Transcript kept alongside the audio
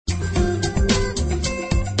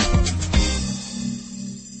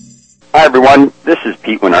Hi, everyone. This is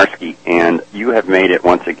Pete Winarski, and you have made it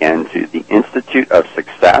once again to the Institute of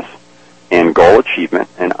Success and Goal Achievement,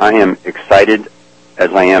 and I am excited,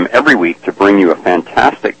 as I am every week, to bring you a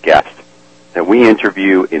fantastic guest that we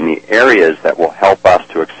interview in the areas that will help us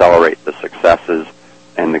to accelerate the successes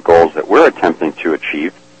and the goals that we're attempting to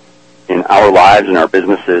achieve in our lives and our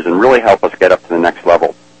businesses and really help us get up to the next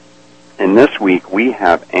level. And this week, we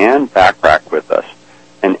have Ann Bachrach with us,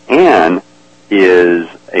 and Ann is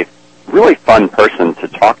a really fun person to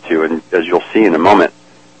talk to, and as you'll see in a moment.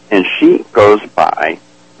 And she goes by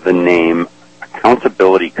the name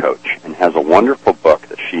Accountability Coach and has a wonderful book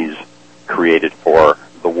that she's created for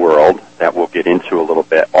the world that we'll get into a little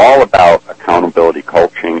bit, all about accountability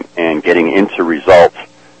coaching and getting into results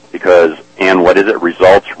because, Ann, what is it?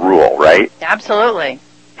 Results rule, right? Absolutely.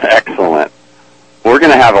 Excellent. We're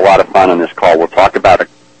going to have a lot of fun on this call. We'll talk about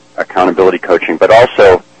accountability coaching, but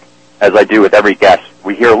also, as I do with every guest,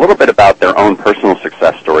 we hear a little bit about their own personal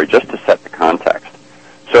success story just to set the context.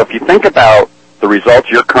 So if you think about the results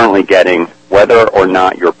you're currently getting, whether or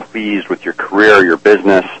not you're pleased with your career, your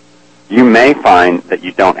business, you may find that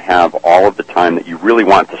you don't have all of the time that you really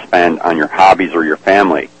want to spend on your hobbies or your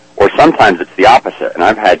family. Or sometimes it's the opposite, and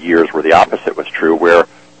I've had years where the opposite was true, where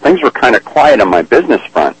things were kind of quiet on my business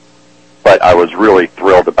front, but I was really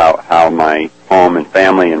thrilled about how my home and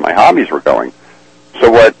family and my hobbies were going. So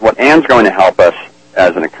what Ann's going to help us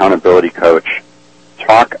as an accountability coach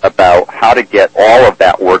talk about how to get all of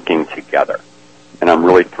that working together. And I'm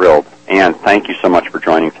really thrilled. Ann, thank you so much for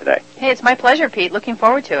joining today. Hey, it's my pleasure, Pete. Looking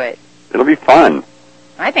forward to it. It'll be fun.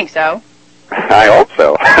 I think so. I hope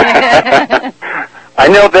so. I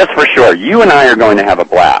know this for sure. You and I are going to have a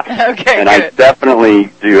blast. Okay, and good. I definitely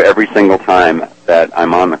do every single time that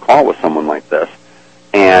I'm on the call with someone like this.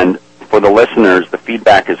 And for the listeners, the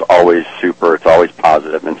feedback is always super. It's always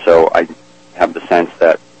positive. And so I have the sense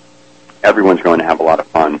that everyone's going to have a lot of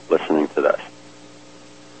fun listening to this.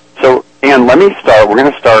 So, Ann, let me start. We're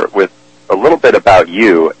going to start with a little bit about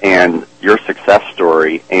you and your success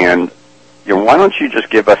story. And why don't you just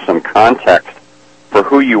give us some context for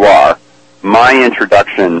who you are? My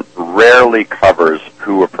introduction rarely covers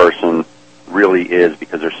who a person really is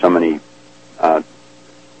because there's so many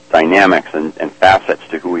dynamics and facets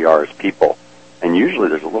to who we are as people. And usually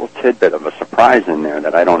there's a little tidbit of a surprise in there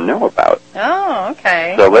that I don't know about. Oh,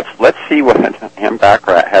 okay. So let's see what Ann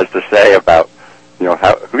Bachrach has to say about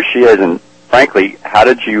who she is, and frankly, how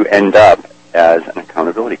did you end up as an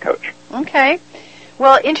accountability coach? Okay.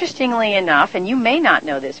 Well, interestingly enough, and you may not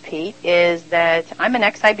know this, Pete, is that I'm an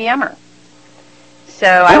ex-IBMer. So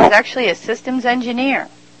I was actually a systems engineer.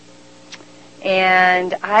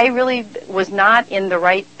 And I really was not in the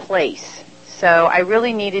right place. So I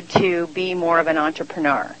really needed to be more of an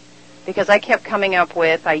entrepreneur because I kept coming up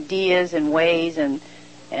with ideas and ways and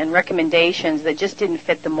recommendations that just didn't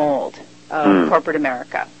fit the mold of corporate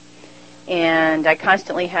America. And I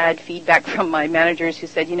constantly had feedback from my managers who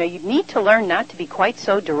said, you need to learn not to be quite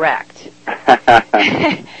so direct.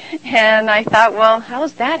 And I thought, well,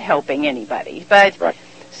 how's that helping anybody? But right.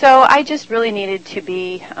 So I just really needed to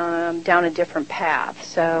be down a different path.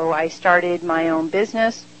 So I started my own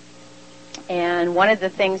business. And one of the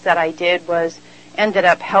things that I did was ended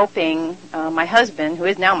up helping my husband, who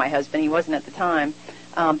is now my husband, he wasn't at the time,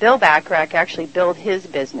 Bill Bachrach, actually build his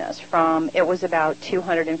business from, it was about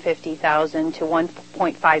 $250,000 to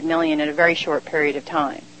 $1.5 million in a very short period of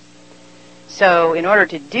time. So in order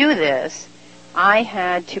to do this, I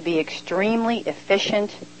had to be extremely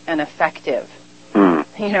efficient and effective.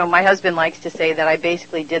 My husband likes to say that I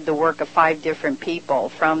basically did the work of 5 different people,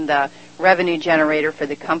 from the revenue generator for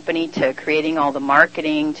the company to creating all the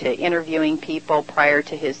marketing to interviewing people prior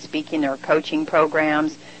to his speaking or coaching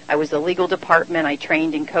programs. I was the legal department. I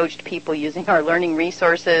trained and coached people using our learning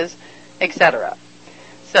resources, etc.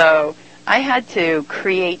 So I had to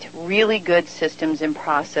create really good systems and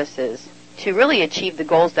processes to really achieve the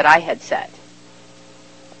goals that I had set.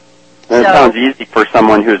 It sounds easy for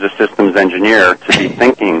someone who's a systems engineer to be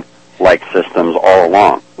thinking like systems all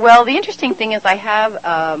along. Well, the interesting thing is I have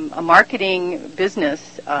a marketing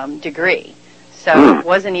business degree, so it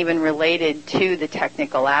wasn't even related to the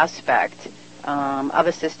technical aspect of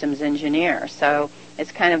a systems engineer. So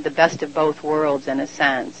it's kind of the best of both worlds in a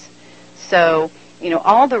sense. So,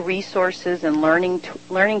 all the resources and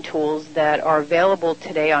learning tools that are available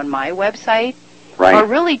today on my website are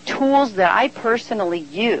really tools that I personally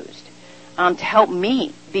used to help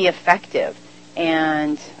me be effective.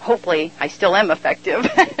 And hopefully I still am effective.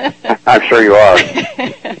 I'm sure you are.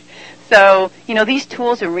 So, these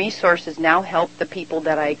tools and resources now help the people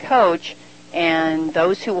that I coach and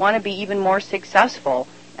those who want to be even more successful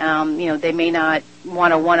They may not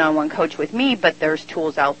want a one-on-one coach with me, but there's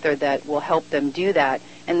tools out there that will help them do that.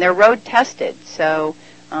 And they're road tested. So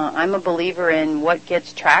I'm a believer in what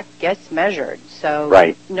gets tracked gets measured. So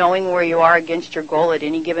right. Knowing where you are against your goal at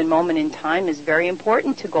any given moment in time is very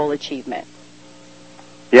important to goal achievement.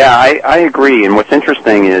 Yeah, I agree. And what's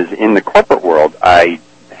interesting is in the corporate world, I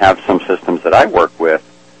have some systems that I work with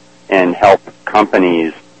and help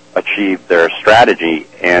companies achieve their strategy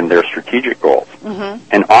and their strategic goals. Mm-hmm.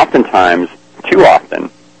 And oftentimes, too often,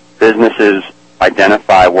 businesses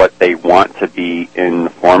identify what they want to be in the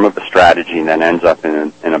form of a strategy and then ends up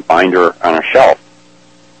in a binder on a shelf.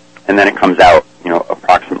 And then it comes out,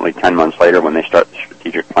 approximately 10 months later when they start the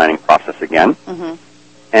strategic planning process again. Mm-hmm.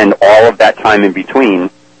 And all of that time in between,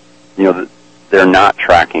 they're not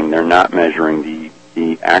tracking, they're not measuring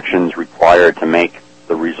the actions required to make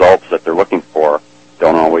the results that they're looking for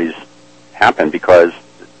don't always happen because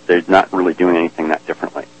they're not really doing anything that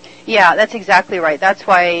differently. Yeah, that's exactly right. That's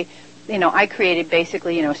why, I created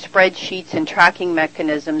basically, spreadsheets and tracking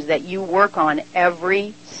mechanisms that you work on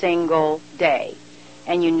every single day.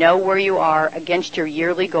 And you know where you are against your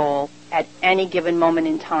yearly goal at any given moment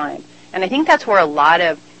in time. And I think that's where a lot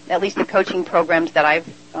of, at least the coaching programs that I've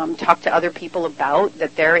talked to other people about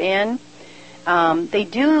that they're in, they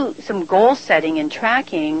do some goal setting and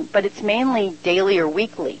tracking, but it's mainly daily or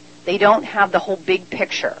weekly. They don't have the whole big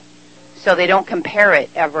picture. So they don't compare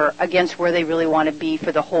it ever against where they really want to be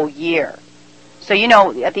for the whole year. So,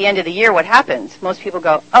 at the end of the year, what happens? Most people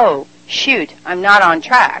go, oh, shoot, I'm not on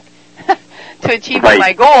track to achieve right.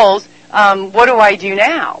 my goals. What do I do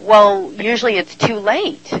now? Well, usually it's too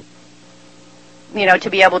late, to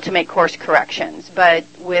be able to make course corrections. But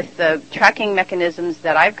with the tracking mechanisms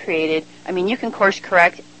that I've created, you can course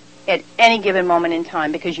correct at any given moment in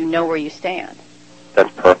time because you know where you stand.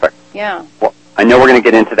 That's perfect. Yeah. Well, I know we're going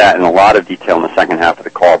to get into that in a lot of detail in the second half of the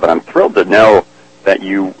call, but I'm thrilled to know that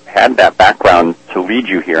you had that background to lead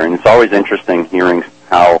you here. And it's always interesting hearing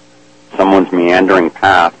how someone's meandering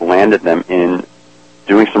path landed them in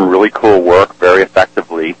doing some really cool work very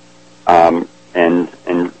effectively, and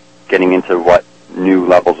getting into what new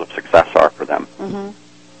levels of success are for them.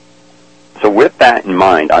 Mm-hmm. So with that in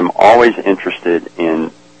mind, I'm always interested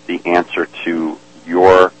in the answer to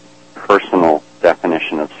your personal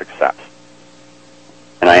definition of success.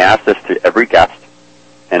 And I ask this to every guest,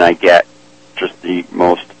 and I get just the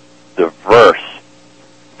most diverse,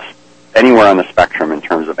 anywhere on the spectrum in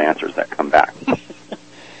terms of answers that come back.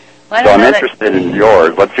 Well, so I'm interested in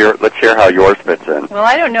yours. Let's hear how yours fits in. Well,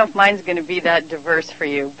 I don't know if mine's going to be that diverse for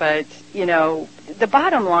you, but, the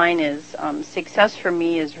bottom line is success for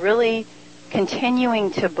me is really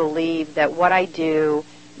continuing to believe that what I do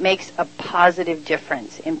makes a positive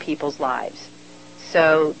difference in people's lives.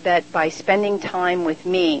 So that by spending time with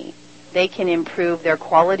me, they can improve their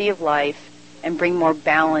quality of life and bring more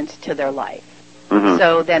balance to their life. Mm-hmm.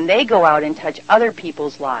 So then they go out and touch other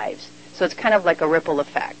people's lives. So it's kind of like a ripple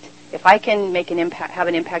effect. If I can make an impact, have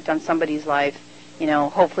an impact on somebody's life,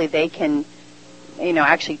 hopefully they can,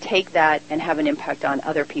 actually take that and have an impact on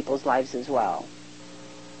other people's lives as well.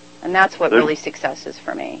 And that's what really success is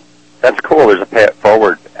for me. That's cool. There's a pay it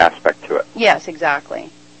forward aspect to it. Yes, exactly.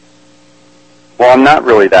 Well, I'm not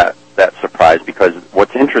really that surprised because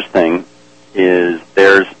what's interesting is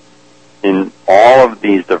there's, in all of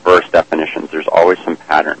these diverse definitions, there's always some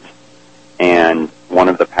patterns. And one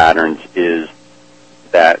of the patterns is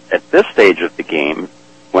that at this stage of the game,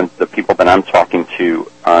 when the people that I'm talking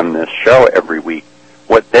to on this show every week,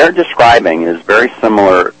 what they're describing is very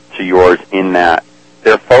similar to yours in that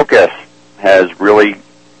their focus has really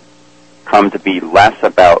come to be less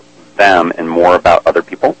about them and more about other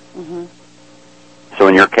people. Mm-hmm. So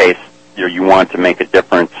in your case, you want to make a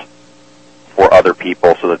difference for other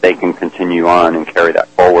people so that they can continue on and carry that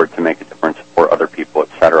forward to make a difference for other people,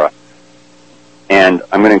 etc. And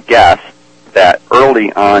I'm going to guess that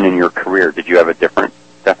early on in your career, did you have a different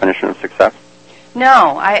definition of success?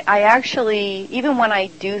 No, I actually, even when I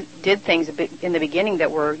did things in the beginning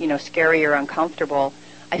that were, scary or uncomfortable,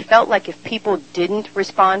 I felt like if people didn't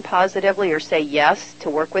respond positively or say yes to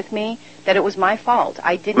work with me, that it was my fault.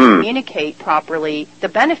 I didn't communicate properly the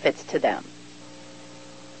benefits to them.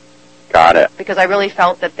 Got it. Because I really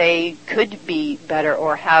felt that they could be better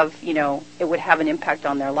or have, it would have an impact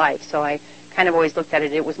on their life. So I kind of always looked at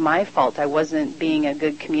it was my fault. I wasn't being a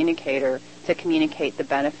good communicator to communicate the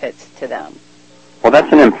benefits to them. Well,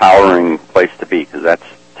 that's an empowering place to be because that's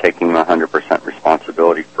taking 100%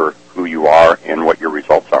 responsibility for who you are and what your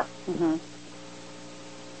results are. Mm-hmm.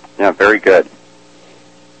 Yeah, very good.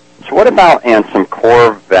 So what about some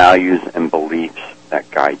core values and beliefs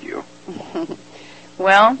that guide you?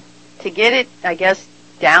 Well, to get it, I guess,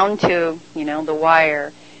 down to, the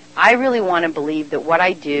wire, I really want to believe that what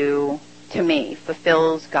I do, to me,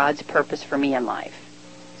 fulfills God's purpose for me in life.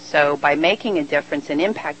 So by making a difference and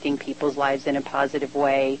impacting people's lives in a positive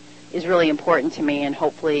way is really important to me, and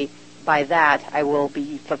hopefully by that I will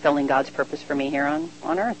be fulfilling God's purpose for me here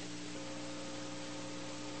on earth.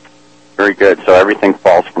 Very good. So everything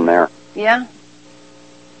falls from there. Yeah.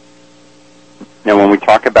 Now, when we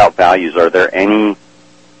talk about values, are there any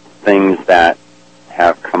things that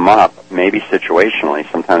have come up, maybe situationally?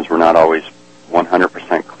 Sometimes we're not always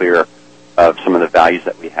 100% clear of some of the values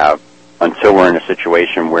that we have until we're in a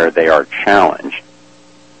situation where they are challenged.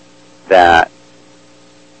 That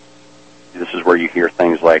this is where you hear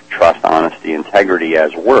things like trust, honesty, integrity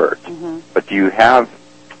as words. Mm-hmm. But do you have,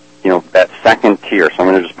 that second tier? So I'm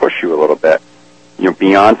going to just push you a little bit.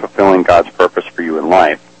 Beyond fulfilling God's purpose for you in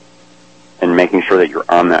life and making sure that you're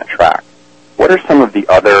on that track, what are some of the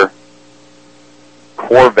other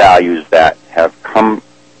core values that have come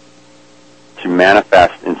to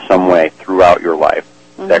manifest in some way throughout your life,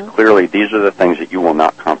 mm-hmm. that clearly these are the things that you will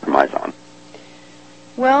not compromise on?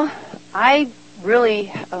 Well, I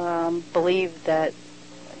really believe that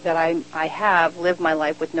I have lived my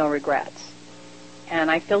life with no regrets. And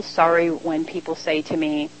I feel sorry when people say to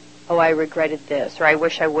me, oh, I regretted this, or I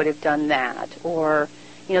wish I would have done that, or,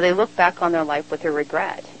 they look back on their life with a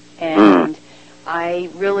regret. And I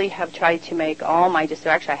really have tried to make all my decisions,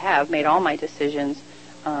 actually I have made all my decisions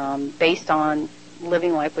based on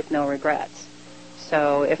living life with no regrets.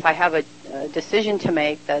 So if I have a decision to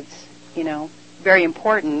make that's, very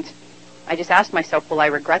important, I just ask myself, will I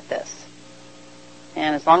regret this?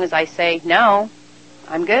 And as long as I say no,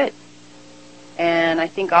 I'm good. And I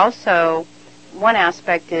think also one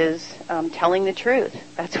aspect is telling the truth.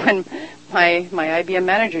 That's when my IBM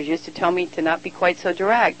managers used to tell me to not be quite so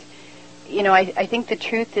direct. I think the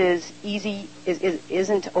truth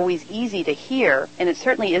isn't always easy to hear, and it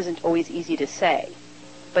certainly isn't always easy to say.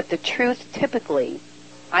 But the truth typically,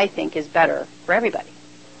 I think, is better for everybody.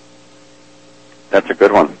 That's a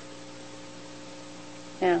good one.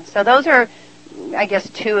 Yeah, so those are, I guess,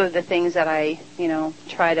 two of the things that I,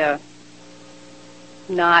 try to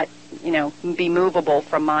not, be movable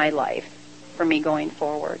from my life, for me going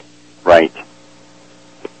forward. Right.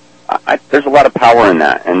 There's a lot of power in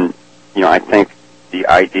that, and, I think the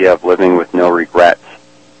idea of living with no regrets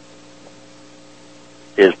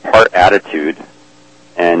is part attitude,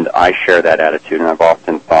 and I share that attitude, and I've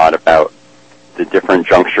often thought about the different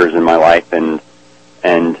junctures in my life and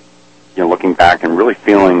looking back and really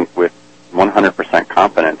feeling with 100%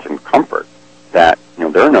 confidence and comfort that,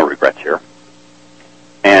 there are no regrets here.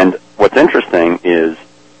 And what's interesting is,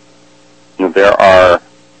 there are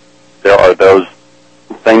those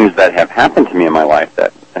things that have happened to me in my life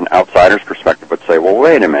that an outsider's perspective would say, well,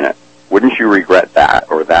 wait a minute, wouldn't you regret that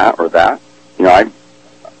or that or that?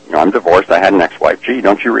 I'm divorced, I had an ex-wife. Gee,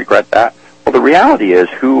 don't you regret that? Well, the reality is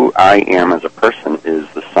who I am as a person is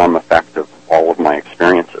the sum effect of all of my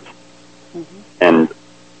experiences. Mm-hmm. And,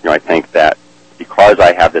 I think that because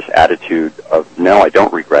I have this attitude of, no, I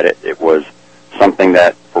don't regret it, it was something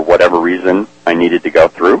that, for whatever reason, I needed to go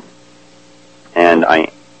through. And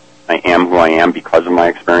I am who I am because of my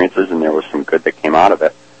experiences, and there was some good that came out of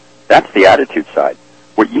it. That's the attitude side.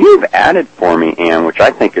 What you've added for me, Ann, which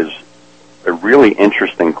I think is a really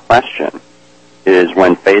interesting question, is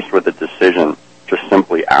when faced with a decision, just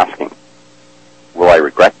simply asking, will I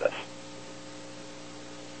regret this?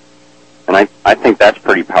 And I think that's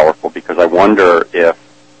pretty powerful, because I wonder if,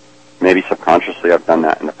 maybe subconsciously I've done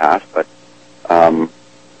that in the past, but,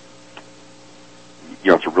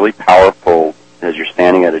 it's a really powerful, as you're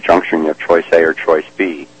standing at a junction, you have choice A or choice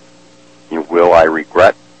B, will I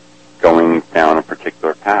regret going down a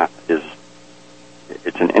particular path?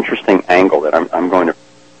 It's an interesting angle that I'm going to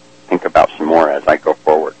think about some more as I go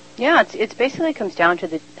forward. Yeah, it's basically comes down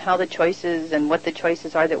to how the choices and what the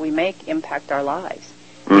choices are that we make impact our lives.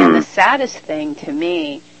 And the saddest thing to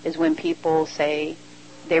me is when people say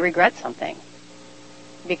they regret something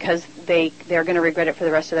because they're going to regret it for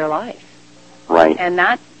the rest of their life. Right. And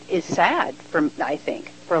that is sad, I think,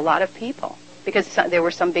 for a lot of people, because there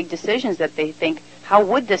were some big decisions that they think, how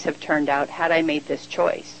would this have turned out had I made this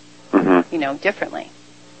choice, differently?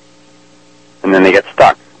 And then they get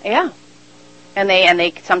stuck. Yeah. And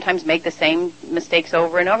they sometimes make the same mistakes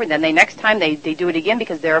over and over. Then next time they do it again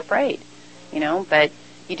because they're afraid, But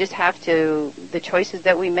you just have to, the choices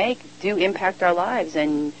that we make do impact our lives,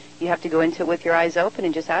 and you have to go into it with your eyes open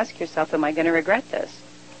and just ask yourself, am I going to regret this?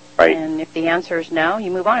 Right. And if the answer is no, you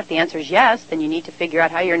move on. If the answer is yes, then you need to figure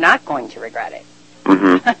out how you're not going to regret it.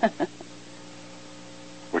 Mm-hmm.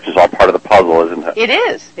 Which is all part of the puzzle, isn't it? It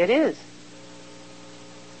is. It is.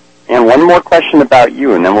 And one more question about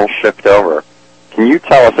you, and then we'll shift over. Can you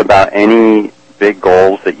tell us about any big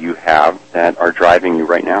goals that you have that are driving you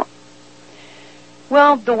right now?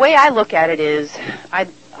 Well, the way I look at it is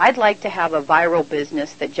I'd like to have a viral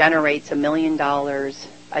business that generates $1 million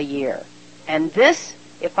a year. And this,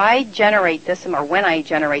 if I generate this, or when I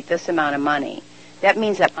generate this amount of money, that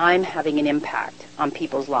means that I'm having an impact on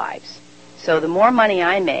people's lives. So the more money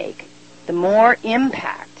I make, the more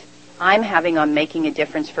impact I'm having on making a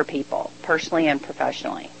difference for people, personally and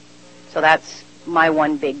professionally. So that's my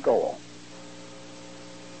one big goal.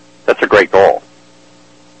 That's a great goal.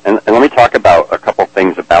 And let me talk about a couple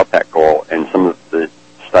things about that goal and some of the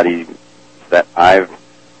studies that I've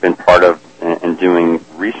been part of and doing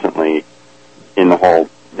recently in the whole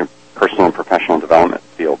personal and professional development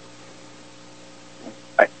field.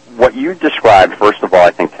 What you described, first of all,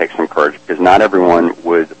 I think takes some courage, because not everyone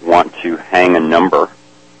would want to hang a number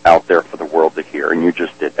out there for the world to hear, and you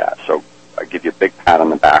just did that. So I give you a big pat on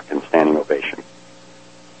the back and standing ovation.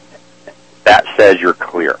 That says you're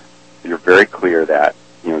clear. You're very clear that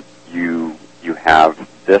you have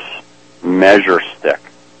this measure stick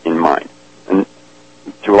in mind. And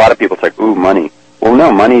to a lot of people, it's like, ooh, money. Well,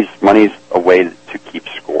 no, money's a way to keep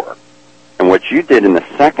score. And what you did in the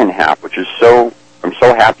second half, which is I'm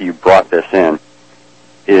so happy you brought this in,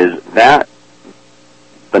 is that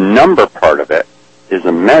the number part of it is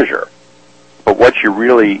a measure, but what you're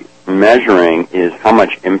really measuring is how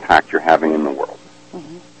much impact you're having in the world.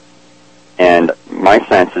 Mm-hmm. And my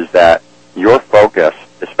sense is that your focus,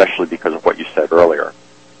 especially because of what you said earlier,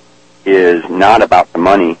 is not about the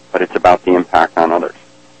money, but it's about the impact on others.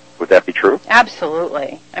 Would that be true?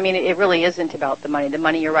 Absolutely. I mean, it really isn't about the money. The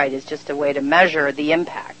money, you're right, is just a way to measure the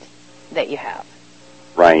impact that you have.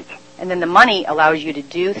 Right. And then the money allows you to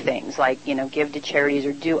do things like, give to charities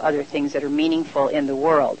or do other things that are meaningful in the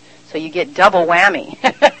world. So you get double whammy.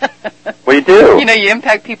 Well, you do. You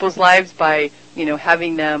impact people's lives by,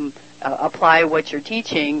 having them apply what you're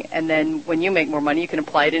teaching, and then when you make more money, you can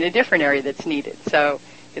apply it in a different area that's needed. So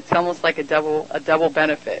it's almost like a double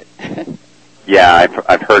benefit. Yeah,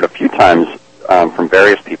 I've heard a few times from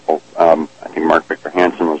various people. I think Mark Victor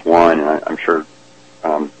Hansen was one, and I'm sure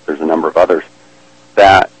there's a number of others,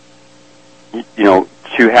 that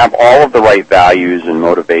to have all of the right values and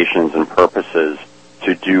motivations and purposes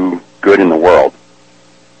to do good in the world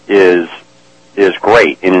is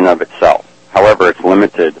great in and of itself. However, it's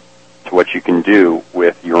limited to what you can do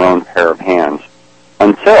with your own pair of hands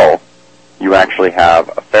until you actually have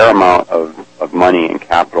a fair amount of money and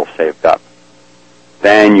capital saved up.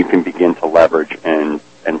 Then you can begin to leverage and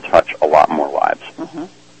touch a lot more lives. Mm-hmm.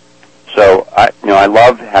 So I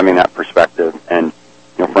love having that perspective, and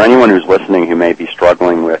for anyone who's listening who may be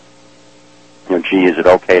struggling with, gee, is it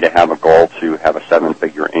okay to have a goal to have a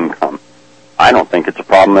 7-figure income? I don't think it's a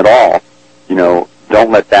problem at all. Don't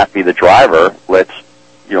let that be the driver. Let's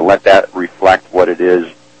let that reflect what it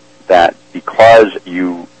is that, because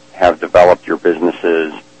you have developed your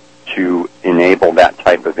businesses to enable that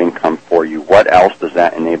type of income for you, what else does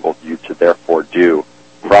that enable you to therefore do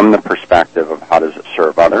from the perspective of how does it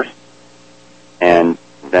serve others? And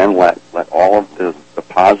then let all of the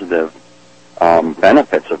positive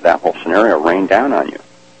benefits of that whole scenario rain down on you.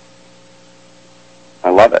 I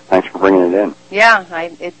love it. Thanks for bringing it in. Yeah,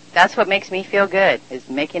 that's what makes me feel good, is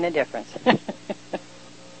making a difference.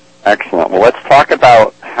 Excellent. Well, let's talk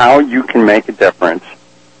about how you can make a difference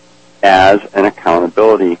as an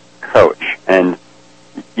accountability coach. And,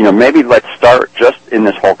 maybe let's start just in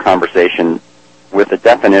this whole conversation with a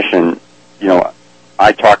definition.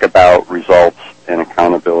 I talk about results and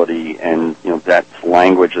accountability, and, that's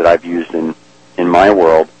language that I've used in my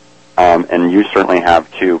world, and you certainly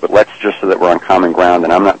have too. But let's just, so that we're on common ground,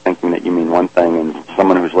 and I'm not thinking that you mean one thing and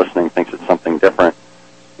someone who's listening thinks it's something different.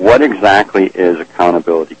 What exactly is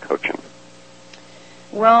accountability coaching?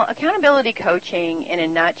 Well, accountability coaching, in a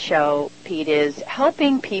nutshell, Pete, is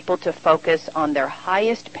helping people to focus on their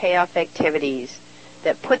highest payoff activities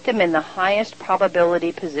that put them in the highest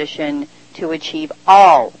probability position to achieve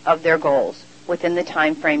all of their goals within the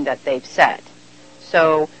time frame that they've set.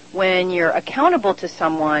 So when you're accountable to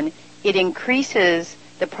someone, it increases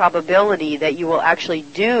the probability that you will actually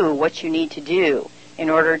do what you need to do in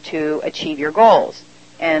order to achieve your goals.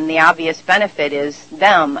 And the obvious benefit is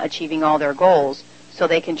them achieving all their goals so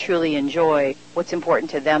they can truly enjoy what's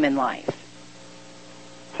important to them in life.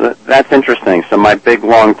 So that's interesting. So my big,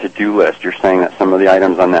 long to-do list, you're saying that some of the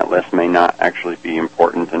items on that list may not actually be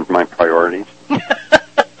important in my priorities?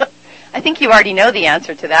 I think you already know the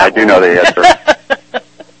answer to that. I do know the answer.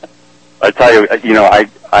 I tell you,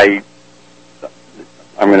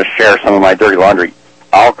 I'm going to share some of my dirty laundry.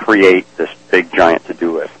 I'll create this big giant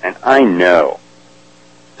to-do list, and I know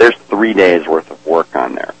there's 3 days worth of work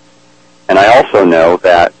on there. And I also know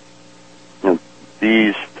that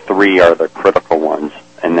these 3 are the critical ones,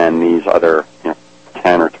 and then these other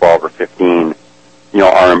 10 or 12 or 15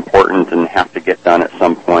 are important and have to get done at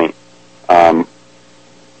some point.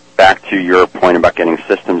 Back to your point about getting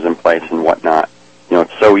systems in place and whatnot,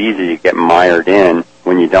 it's so easy to get mired in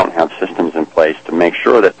when you don't have systems in place to make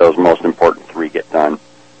sure that those most important 3 get done.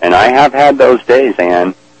 And I have had those days,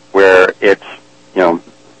 Ann, where it's,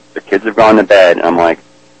 the kids have gone to bed, and I'm like,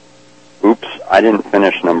 oops, I didn't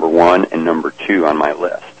finish number 1 and number 2 on my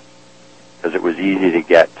list. Because it was easy to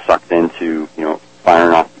get sucked into,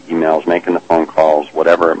 firing off the emails, making the phone calls,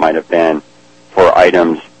 whatever it might have been, for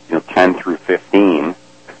items, 10 through 15,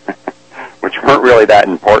 which weren't really that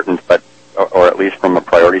important, but, or at least from a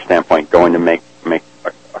priority standpoint, going to make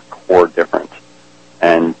a core difference.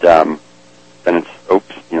 And then it's,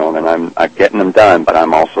 oops, then I'm getting them done, but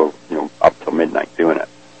I'm also, up till midnight doing it.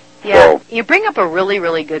 Yeah, so, you bring up a really,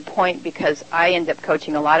 really good point, because I end up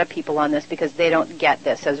coaching a lot of people on this because they don't get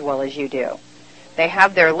this as well as you do. They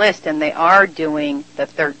have their list, and they are doing the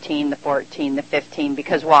 13, the 14, the 15,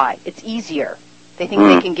 because why? It's easier. They think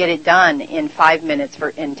they can get it done in 5 minutes,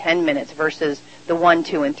 in 10 minutes, versus the 1,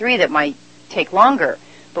 2, and 3 that might take longer.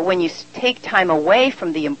 But when you take time away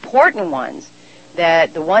from the important ones,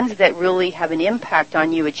 that the ones that really have an impact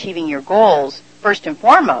on you achieving your goals, first and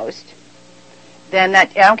foremost, then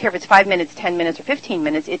that, I don't care if it's 5 minutes, 10 minutes, or 15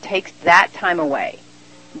 minutes, it takes that time away.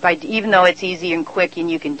 Even though it's easy and quick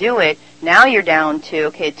and you can do it, now you're down to,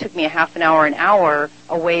 okay, it took me a half an hour,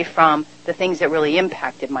 away from the things that really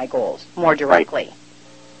impacted my goals more directly.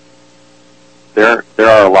 Right. There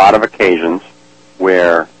are a lot of occasions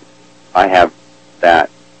where I have that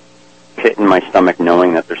pit in my stomach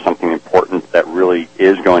knowing that there's something important that really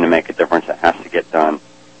is going to make a difference that has to get done,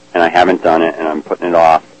 and I haven't done it, and I'm putting it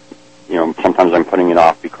off. Sometimes I'm putting it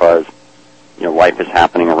off because, life is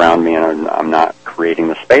happening around me and I'm not creating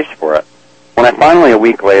the space for it. When I finally, a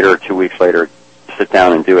week later or 2 weeks later, sit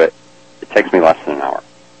down and do it, it takes me less than an hour.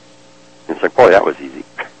 And it's like, boy, that was easy.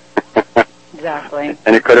 Exactly.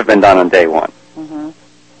 And it could have been done on day 1.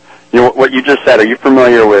 Mm-hmm. What you just said, are you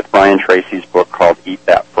familiar with Brian Tracy's book called Eat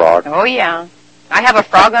That Frog? Oh, yeah. I have a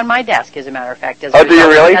frog on my desk, as a matter of fact. Do you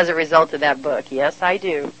really? As a result of that book. Yes, I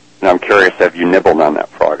do. Now, I'm curious, have you nibbled on that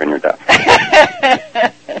frog on your desk?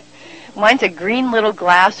 Mine's a green little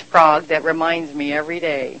glass frog that reminds me every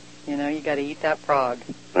day, you got to eat that frog.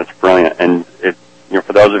 That's brilliant. And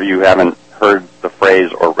for those of you who haven't heard the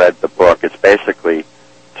phrase or read the book, it's basically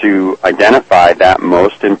to identify that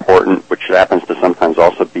most important, which happens to sometimes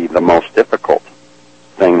also be the most difficult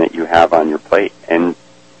thing that you have on your plate, and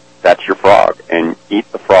that's your frog, and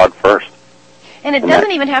eat the frog first. And it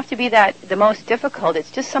doesn't even have to be the most difficult.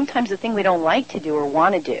 It's just sometimes the thing we don't like to do or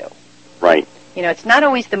want to do. Right. It's not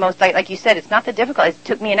always the most, like you said, it's not the difficult. It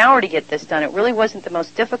took me an hour to get this done. It really wasn't the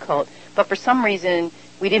most difficult. But for some reason,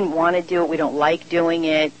 we didn't want to do it. We don't like doing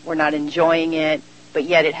it. We're not enjoying it. But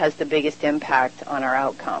yet it has the biggest impact on our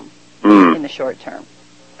outcome in the short term.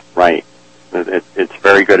 Right. It's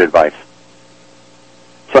very good advice.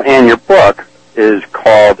 So, Ann, your book is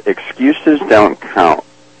called Excuses Don't Count,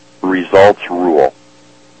 Results Rule.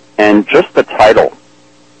 And just the title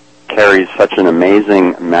carries such an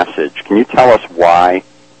amazing message. Can you tell us why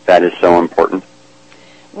that is so important?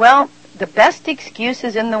 Well, the best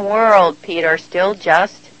excuses in the world, Pete, are still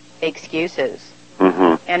just excuses.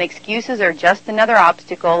 Mm-hmm. And excuses are just another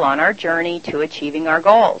obstacle on our journey to achieving our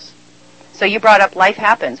goals. So you brought up life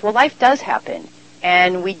happens. Well, life does happen,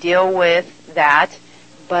 and we deal with that.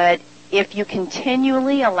 But if you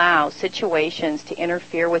continually allow situations to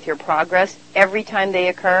interfere with your progress every time they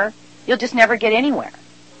occur, you'll just never get anywhere.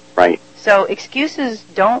 Right. So excuses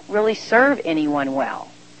don't really serve anyone well.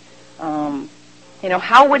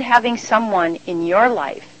 How would having someone in your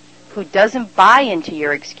life who doesn't buy into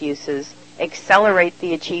your excuses accelerate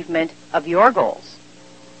the achievement of your goals?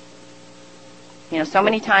 So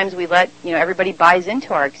many times we let, everybody buys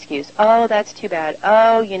into our excuse. Oh, that's too bad.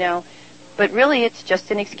 Oh, But really it's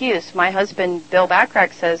just an excuse. My husband, Bill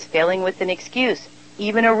Backrack, says failing with an excuse,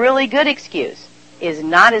 even a really good excuse, is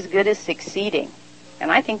not as good as succeeding.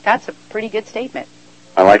 And I think that's a pretty good statement.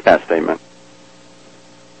 I like that statement.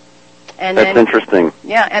 And that's interesting.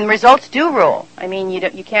 Yeah, and results do rule. I mean,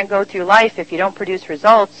 you can't go through life if you don't produce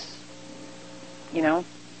results.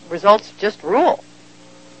 Results just rule.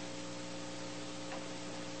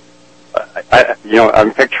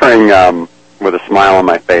 I'm picturing with a smile on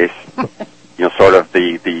my face, sort of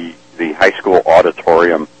the high school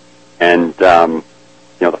auditorium, and the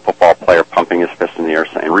football player pumping his fist in the air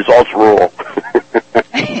saying, "Results rule."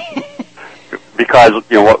 Because,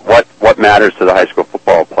 what matters to the high school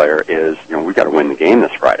football player is, we got to win the game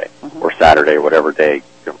this Friday or Saturday, whatever day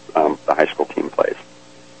the high school team plays.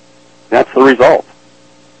 That's the result.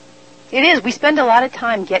 It is. We spend a lot of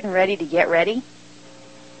time getting ready to get ready.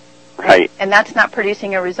 Right. And that's not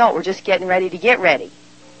producing a result. We're just getting ready to get ready.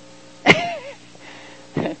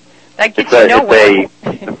 That gets you nowhere.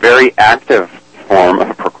 It's a very active form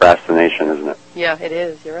of procrastination, isn't it? Yeah, it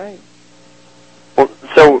is. You're right. Well,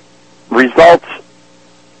 so results,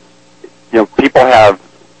 people have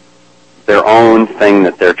their own thing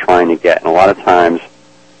that they're trying to get, and a lot of times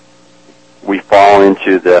we fall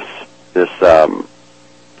into this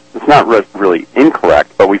it's not really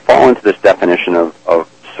incorrect, but we fall into this definition of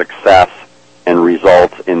success and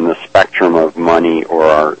results in the spectrum of money or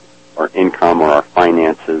our income or our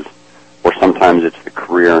finances, or sometimes it's the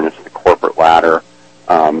career and it's the corporate ladder.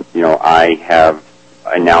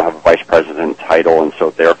 I now have a vice president title, and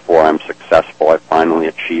so therefore I'm successful. I finally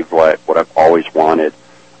achieved what I've always wanted.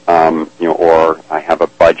 Or I have a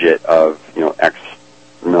budget of X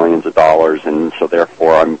millions of dollars, and so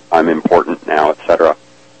therefore I'm important now, etc.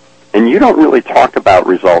 And you don't really talk about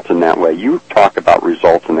results in that way. You talk about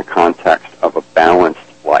results in the context of a balanced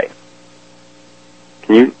life.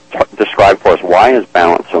 Can you describe for us why is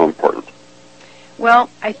balance so important? Well,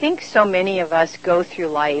 I think so many of us go through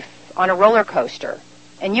life on a roller coaster.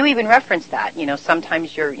 And you even referenced that.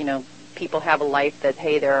 Sometimes people have a life that,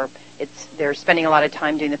 hey, they're spending a lot of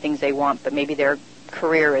time doing the things they want, but maybe their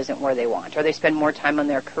career isn't where they want, or they spend more time on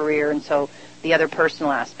their career, and so the other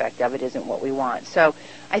personal aspect of it isn't what we want. So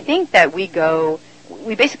I think that we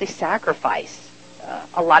basically sacrifice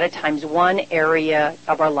a lot of times one area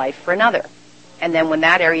of our life for another. And then when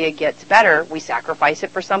that area gets better, we sacrifice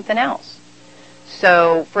it for something else.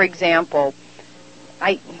 So, for example,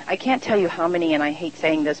 I can't tell you how many, and I hate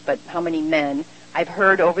saying this, but how many men I've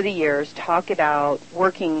heard over the years talk about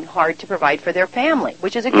working hard to provide for their family,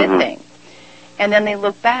 which is a good thing. And then they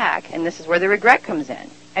look back, and this is where the regret comes in,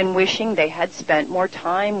 and wishing they had spent more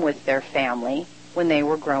time with their family when they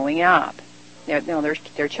were growing up,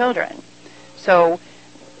 their children. So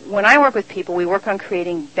when I work with people, we work on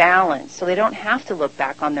creating balance so they don't have to look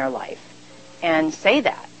back on their life and say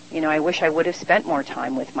that. I wish I would have spent more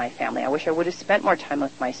time with my family. I wish I would have spent more time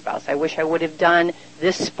with my spouse. I wish I would have done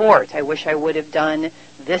this sport. I wish I would have done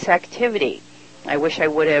this activity. I wish I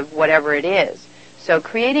would have whatever it is. So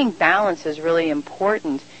creating balance is really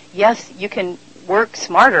important. Yes, you can work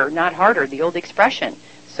smarter, not harder, the old expression.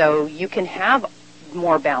 So you can have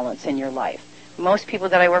more balance in your life. Most people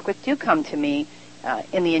that I work with do come to me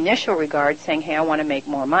in the initial regard saying, hey, I want to make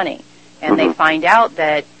more money. And they find out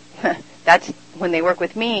that that's when they work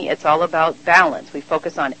with me, it's all about balance. We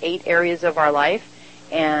focus on 8 areas of our life,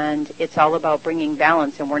 and it's all about bringing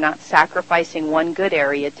balance, and we're not sacrificing one good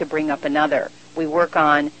area to bring up another. We work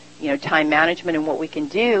on, time management and what we can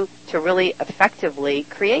do to really effectively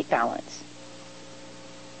create balance.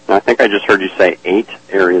 I think I just heard you say 8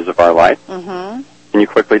 areas of our life. Mm-hmm. Can you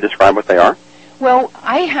quickly describe what they are? Well,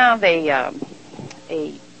 I have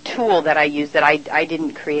a tool that I use that I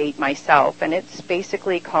didn't create myself, and it's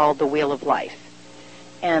basically called the Wheel of Life.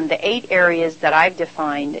 And the 8 areas that I've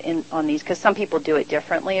defined on these, because some people do it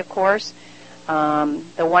differently, of course. The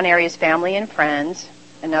one area is family and friends.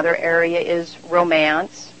 Another area is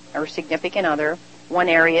romance or significant other. One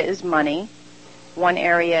area is money. One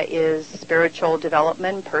area is spiritual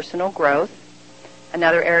development, personal growth.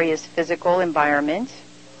 Another area is physical environment.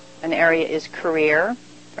 An area is career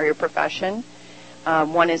or your profession.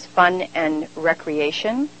 One is fun and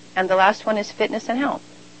recreation. And the last one is fitness and health.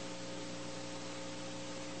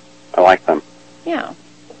 I like them. Yeah.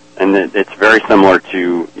 And it's very similar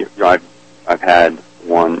to, I've had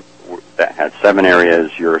one that has 7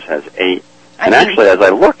 areas, yours has 8. And actually, as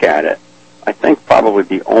I look at it, I think probably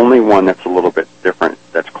the only one that's a little bit different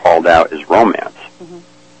that's called out is romance,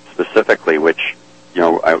 specifically, which,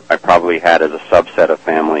 I probably had as a subset of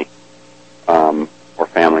family, or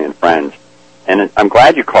family and friends. And I'm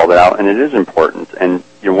glad you called it out, and it is important. And,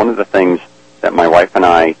 one of the things that my wife and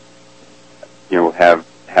I,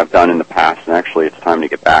 have done in the past, and actually it's time to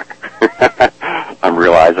get back, I'm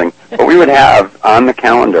realizing, but we would have on the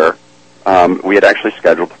calendar, we had actually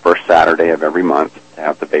scheduled the first Saturday of every month to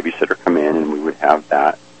have the babysitter come in, and we would have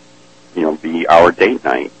that, be our date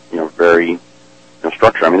night, very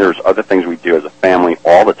structured. I mean, there's other things we do as a family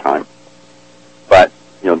all the time, but,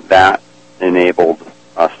 that enabled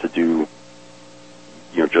us to do,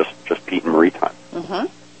 just Pete and Marie time. Mm-hmm.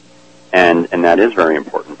 And that is very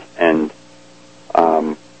important. And,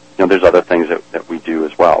 there's other things that we do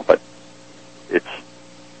as well, but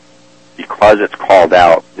because it's called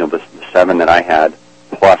out, the 7 that I had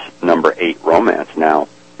plus number 8 romance now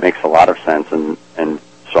makes a lot of sense, and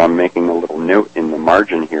so I'm making a little note in the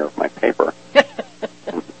margin here of my paper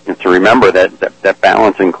and to remember that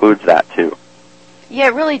balance includes that too. Yeah,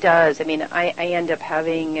 it really does. I mean, I end up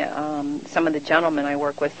having some of the gentlemen I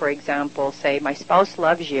work with, for example, say, my spouse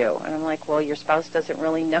loves you. And I'm like, well, your spouse doesn't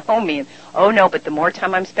really know me. And, oh, no, but the more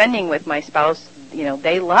time I'm spending with my spouse,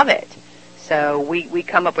 they love it. So we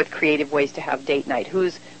come up with creative ways to have date night.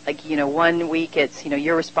 Who's, like, 1 week it's,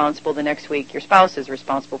 you're responsible. The next week your spouse is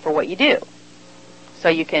responsible for what you do.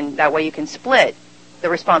 So that way you can split the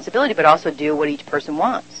responsibility, but also do what each person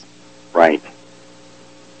wants. Right.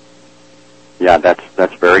 Yeah,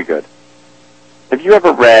 that's very good. Have you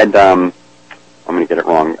ever read, I'm going to get it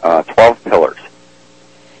wrong, 12 Pillars?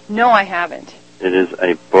 No, I haven't. It is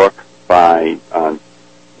a book by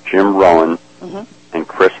Jim Rohn and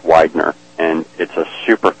Chris Widener, and it's a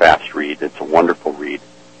super fast read. It's a wonderful read.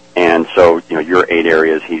 And so, your 8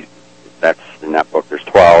 areas, that's in that book, there's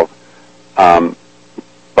 12.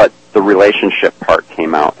 But the relationship part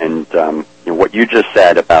came out, and what you just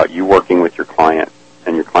said about you working with your client,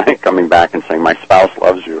 and your client coming back and saying, my spouse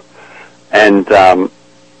loves you. And,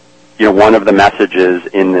 one of the messages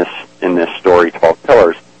in this story, 12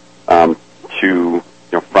 Pillars,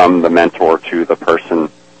 from the mentor to the person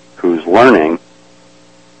who's learning,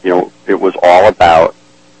 it was all about,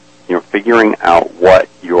 figuring out what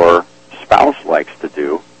your spouse likes to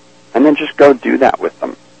do, and then just go do that with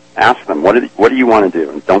them. Ask them, what do you want to do?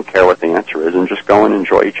 And don't care what the answer is, and just go and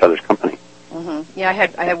enjoy each other's company. Mm-hmm. Yeah,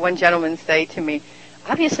 I had one gentleman say to me,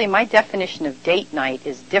 obviously my definition of date night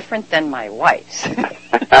is different than my wife's.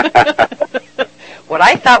 What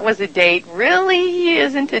I thought was a date really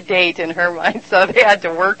isn't a date in her mind, so they had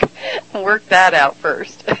to work that out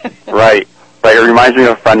first. Right. It reminds me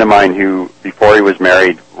of a friend of mine who, before he was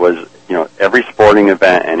married, was, every sporting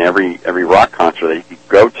event and every rock concert that he could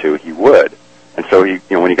go to, he would. And so he,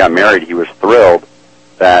 when he got married, he was thrilled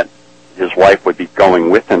that his wife would be going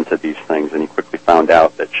with him to these things, and he quickly found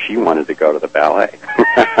out that she wanted to go to the ballet.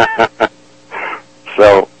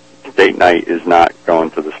 So date night is not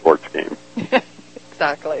going to the sports game.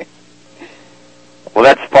 Exactly. Well,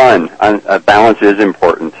 that's fun. Balance is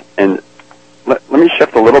important. And let me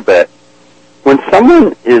shift a little bit. When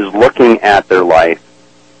someone is looking at their life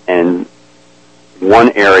and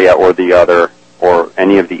one area or the other, or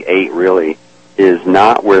any of the 8 really, is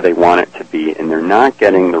not where they want it to be, and they're not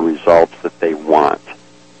getting the results that they want,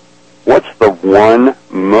 what's the one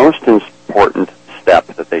most important step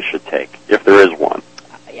that they should take, if there is one?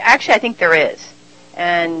 Actually, I think there is.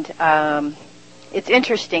 And it's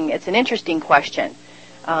interesting. It's an interesting question.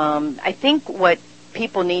 I think what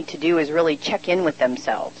people need to do is really check in with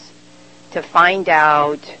themselves to find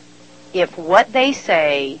out if what they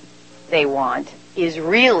say they want is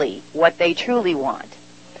really what they truly want.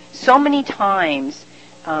 So many times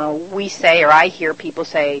we say, or I hear people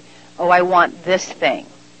say, oh, I want this thing,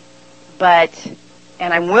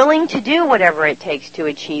 and I'm willing to do whatever it takes to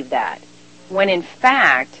achieve that, when in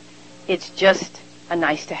fact it's just a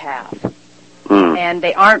nice to have. And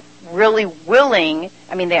they aren't really willing,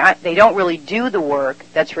 they don't really do the work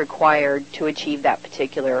that's required to achieve that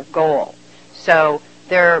particular goal. So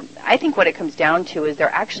I think what it comes down to is they're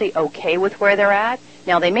actually okay with where they're at.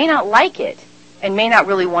 Now, they may not like it and may not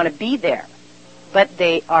really want to be there, but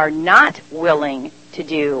they are not willing to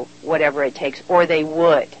do whatever it takes, or they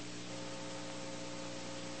would.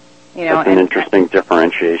 That's an interesting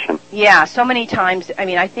differentiation. Yeah, so many times,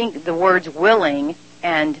 I think the words willing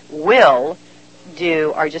and will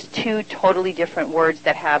are just 2 totally different words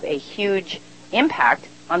that have a huge impact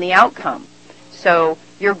on the outcome. So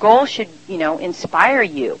your goal should, inspire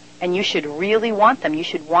you, and you should really want them. You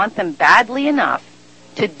should want them badly enough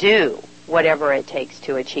to do whatever it takes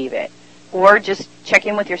to achieve it. Or just check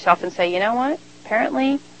in with yourself and say, you know what?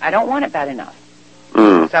 Apparently, I don't want it bad enough.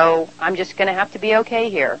 So I'm just going to have to be okay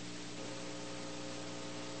here.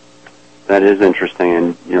 That is interesting.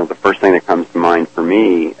 And, the first thing that comes to mind for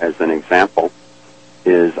me as an example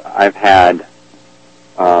is I've had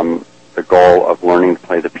the goal of learning to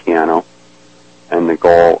play the piano and the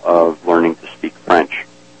goal of learning to speak French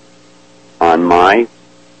on my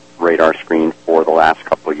radar screen for the last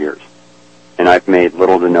couple of years. And I've made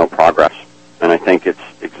little to no progress. And I think it's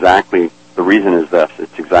exactly, the reason is this,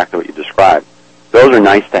 it's exactly what you described. Those are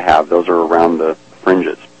nice to have. Those are around the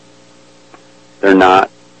fringes. They're not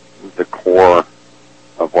the core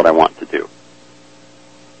of what I want to do.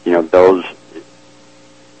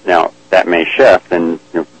 Now, that may shift, and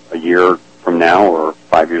a year from now or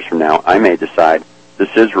 5 years from now, I may decide this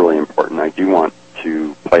is really important. I do want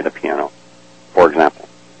to play the piano, for example.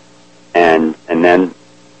 and then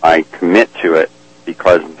I commit to it,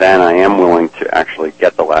 because then I am willing to actually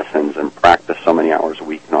get the lessons and practice so many hours a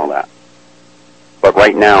week and all that. But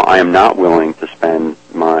right now, I am not willing to spend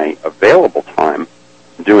my available time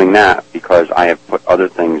doing that, because I have put other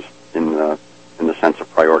things in the sense of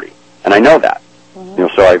priority, and I know that. Mm-hmm.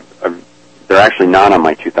 So they're actually not on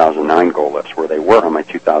my 2009 goal list, where they were on my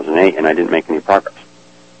 2008, and I didn't make any progress.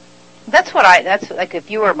 That's like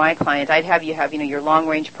if you were my client, I'd have you have, your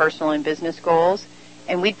long-range personal and business goals,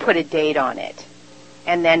 and we'd put a date on it.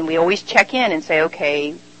 And then we always check in and say,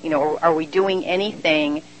 okay, are we doing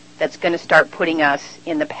anything that's going to start putting us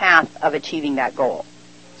in the path of achieving that goal?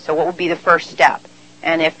 So what would be the first step?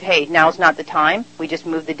 And if, hey, now's not the time, we just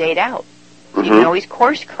move the date out. So Mm-hmm. you can always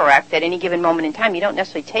course correct at any given moment in time. You don't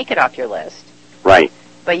necessarily take it off your list. Right.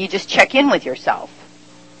 But you just check in with yourself.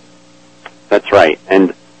 That's right.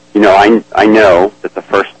 And, I know that the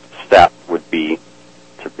first step would be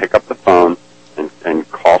to pick up the phone and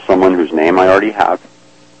call someone whose name I already have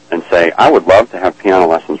and say, I would love to have piano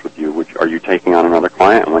lessons with you. Are you taking on another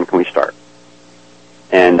client, and when can we start?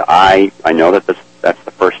 And I know that that's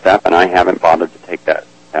the first step, and I haven't bothered to take that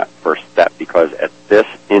first step, because at this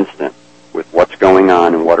instant, with what's going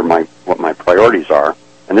on and what my priorities are,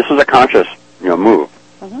 and this is a conscious move.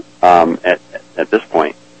 Mm-hmm. At this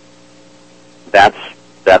point,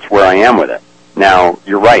 that's where I am with it. Now,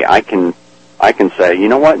 you're right. I can say, you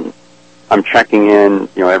know what, I'm checking in,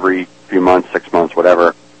 every few months, 6 months,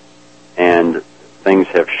 whatever, and things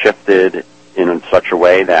have shifted in such a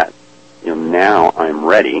way that now I'm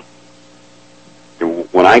ready.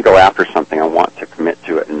 When I go after something, I want to commit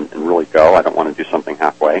to it and really go. I don't want to do something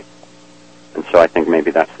halfway. And so I think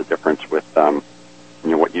maybe that's the difference with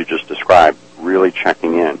what you just described, really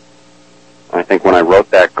checking in. I think when I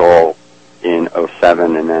wrote that goal in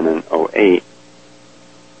 2007 and then in 2008,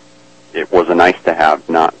 it was a nice to have,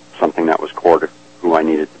 not something that was core to who I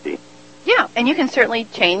needed to be. Yeah, and you can certainly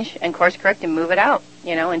change and course correct and move it out,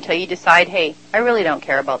 until you decide, hey, I really don't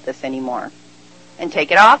care about this anymore, and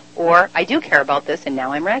take it off, or I do care about this and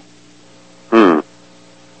now I'm ready. Well,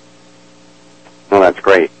 that's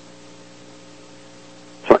great.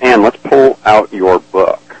 So, Anne, let's pull out your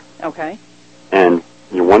book. Okay. And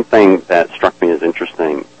one thing that struck me as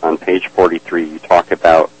interesting, on page 43, you talk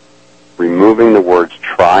about removing the words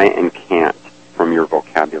try and can't from your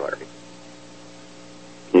vocabulary.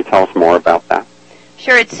 Can you tell us more about that?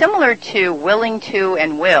 Sure. It's similar to willing to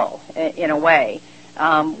and will, in a way.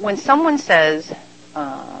 When someone says,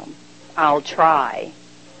 I'll try,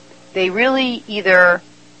 they really either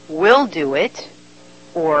will do it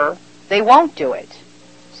or they won't do it.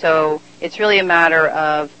 So it's really a matter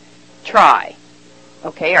of try.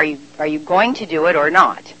 Okay, are you going to do it or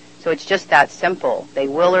not? So it's just that simple. They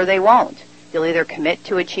will or they won't. You'll either commit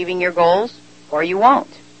to achieving your goals or you won't.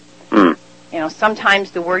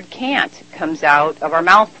 Sometimes the word can't comes out of our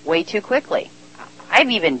mouth way too quickly. I've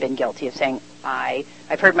even been guilty of saying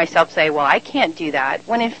I've heard myself say, well, I can't do that,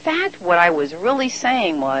 when in fact what I was really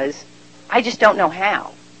saying was, I just don't know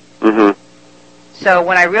how. Mm-hmm. So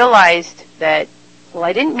when I realized that, well,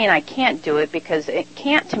 I didn't mean I can't do it, because it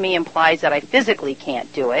can't to me implies that I physically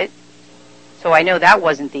can't do it. So I know that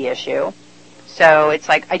wasn't the issue. So it's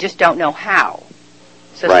like, I just don't know how.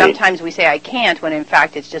 So right. Sometimes we say I can't, when in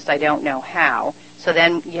fact it's just I don't know how. So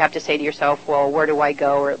then you have to say to yourself, well, where do I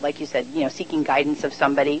go? Or like you said, seeking guidance of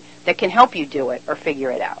somebody that can help you do it or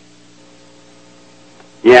figure it out.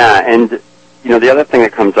 Yeah, and, the other thing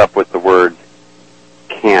that comes up with the word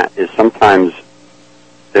can't is sometimes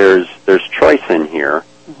there's choice in here,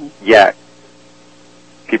 mm-hmm. Yet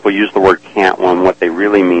people use the word can't when what they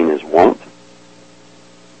really mean is won't.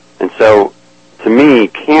 And so, to me,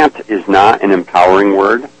 can't is not an empowering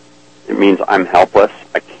word. It means I'm helpless,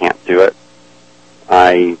 I can't do it.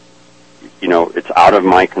 It's out of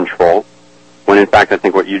my control. When in fact, I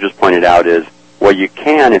think what you just pointed out is, well, you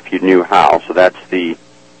can if you knew how. So that's the,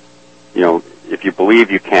 if you believe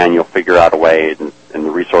you can, you'll figure out a way, and the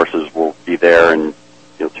resources will be there, and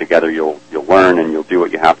together you'll learn and you'll do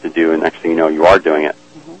what you have to do, and next thing you know, you are doing it.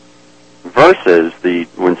 Mm-hmm. Versus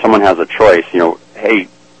when someone has a choice, hey,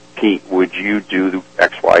 Pete, would you do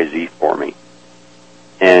X, Y, Z for me?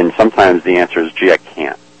 And sometimes the answer is, gee, I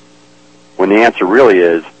can't. When the answer really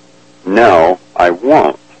is, no, I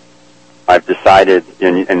won't. I've decided,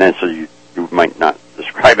 and then so you might not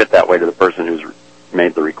describe it that way to the person who's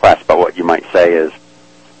made the request, but what you might say is,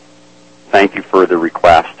 thank you for the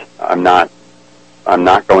request. I'm not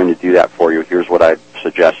going to do that for you. Here's what I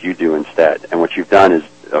suggest you do instead. And what you've done is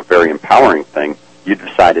a very empowering thing. You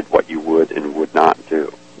decided what you would and would not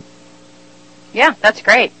do. Yeah, that's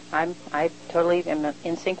great. I totally am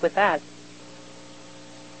in sync with that.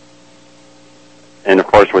 and of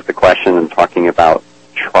course with the question and talking about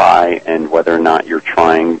try and whether or not you're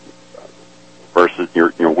trying versus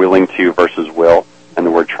you're willing to versus will, and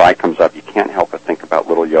the word try comes up, you can't help but think about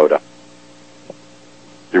little Yoda.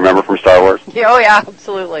 Do you remember from Star Wars? Oh yeah,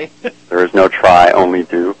 absolutely. There is no try, only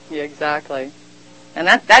do. Yeah, exactly. And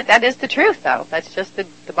that is the truth, though. That's just the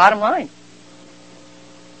bottom line.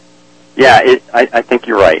 Yeah, I think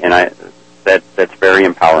you're right, and that's very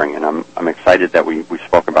empowering, and I'm excited that we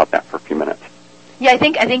spoke about that for a few minutes. Yeah, I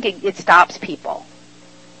think it stops people.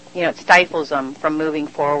 You know, it stifles them from moving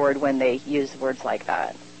forward when they use words like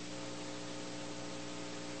that.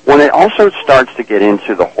 When it also starts to get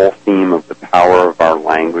into the whole theme of the power of our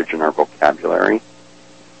language and our vocabulary,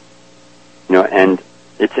 you know, and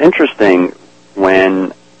it's interesting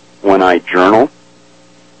when I journal,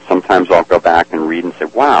 sometimes I'll go back and read and say,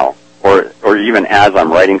 wow, or even as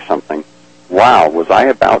I'm writing something, wow, was I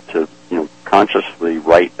about to, consciously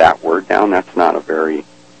write that word down? That's not a very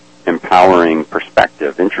empowering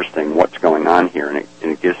perspective. Interesting what's going on here, and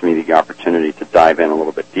it gives me the opportunity to dive in a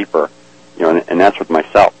little bit deeper, and that's with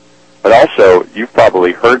myself. But also, you've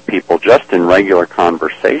probably heard people just in regular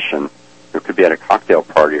conversation, it could be at a cocktail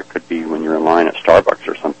party, it could be when you're in line at Starbucks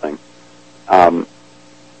or something, and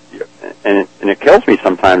it kills me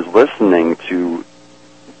sometimes listening to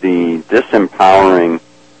the disempowering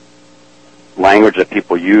language that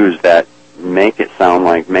people use that make it sound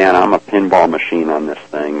like, man, I'm a pinball machine on this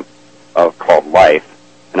thing called life,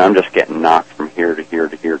 and I'm just getting knocked from here to here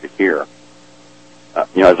to here to here.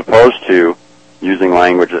 As opposed to using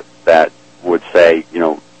language that would say,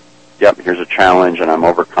 yep, here's a challenge and I'm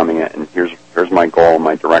overcoming it, and here's my goal,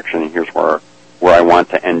 my direction, and here's where I want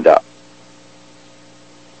to end up.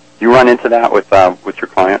 Do you run into that with your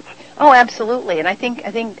clients? Oh, absolutely. And I think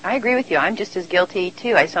I agree with you. I'm just as guilty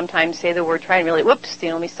too. I sometimes say the word try and really, whoops,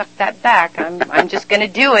 let me suck that back. I'm just going to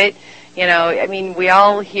do it. I mean, we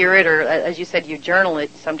all hear it, or as you said, you journal it.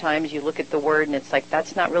 Sometimes you look at the word and it's like,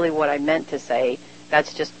 that's not really what I meant to say.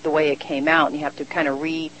 That's just the way it came out. And you have to kind of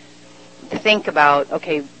think about,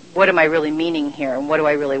 okay, what am I really meaning here, and what do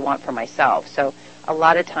I really want for myself? So a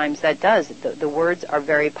lot of times that does. The words are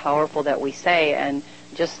very powerful that we say, and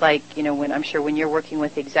just like, when you're working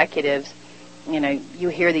with executives, you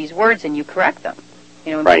hear these words and you correct them.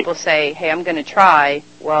 When right. People say, hey, I'm going to try,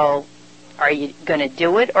 well, are you going to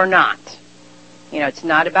do it or not? It's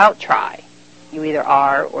not about try. You either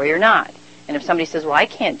are or you're not. And if somebody says, well, I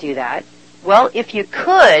can't do that, well, if you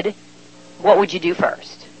could, what would you do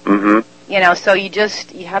first? Mm-hmm. So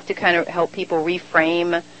you have to kind of help people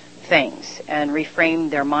reframe things and reframe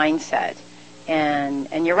their mindset.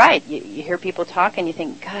 And you're right. You hear people talk and you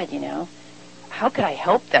think, God, how could I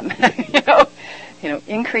help them?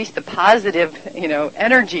 Increase the positive,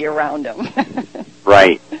 energy around them.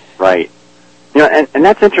 Right. And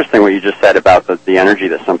that's interesting what you just said about the energy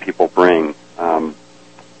that some people bring.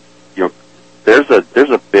 There's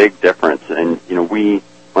a big difference, and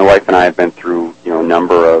my wife and I have been through a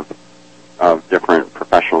number of different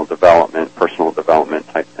professional development, personal development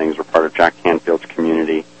type things. We're part of Jack Canfield's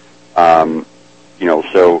community.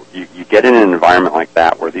 So you get in an environment like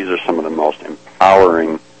that where these are some of the most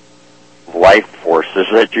empowering life forces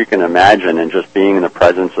that you can imagine, and just being in the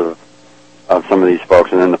presence of some of these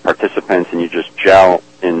folks and then the participants, and you just gel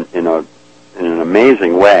in an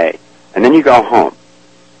amazing way. And then you go home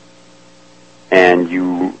and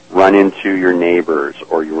you run into your neighbors,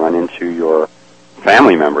 or you run into your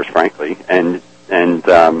family members, frankly, and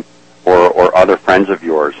or other friends of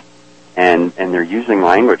yours, and they're using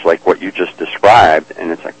language like what you just described,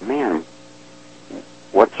 and it's like, man,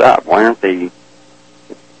 what's up? Why aren't they?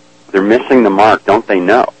 They're missing the mark, don't they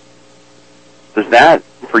know? Does that,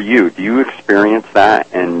 for you, do you experience that,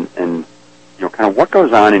 and kind of what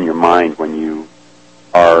goes on in your mind when you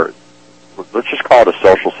are, let's just call it a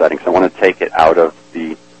social setting, so I want to take it out of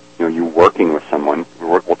the, you working with someone.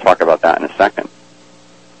 We'll talk about that in a second.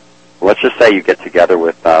 Let's just say you get together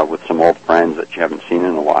with some old friends that you haven't seen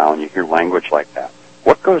in a while, and you hear language like that.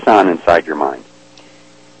 What goes on inside your mind?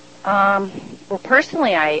 Well,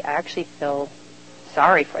 personally, I actually feel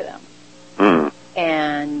sorry for them. Mm.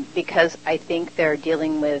 And because I think they're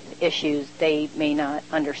dealing with issues they may not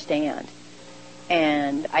understand.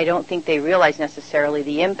 And I don't think they realize necessarily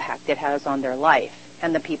the impact it has on their life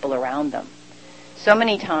and the people around them. So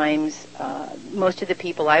many times, most of the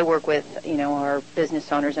people I work with, are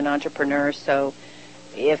business owners and entrepreneurs. So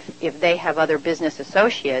if they have other business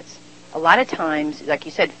associates, a lot of times, like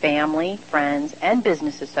you said, family, friends, and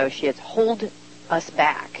business associates hold us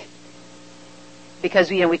back. because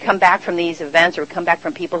we come back from these events, or we come back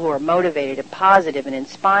from people who are motivated and positive and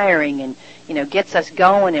inspiring, and gets us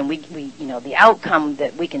going, and we the outcome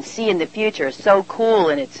that we can see in the future is so cool,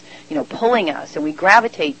 and it's pulling us, and we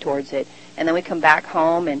gravitate towards it, and then we come back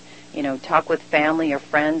home and talk with family or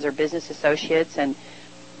friends or business associates, and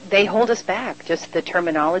they hold us back, just the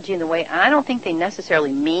terminology and the way. And I don't think they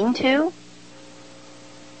necessarily mean to.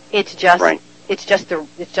 It's just right. It's just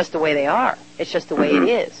the way they are. It's just the way Mm-hmm.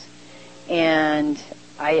 it is. And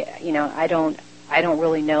I don't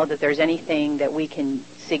really know that there's anything that we can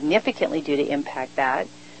significantly do to impact that,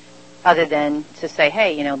 other than to say,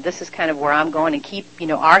 hey, this is kind of where I'm going, and keep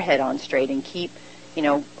our head on straight, and keep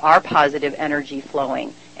our positive energy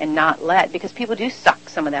flowing, and not let, because people do suck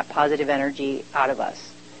some of that positive energy out of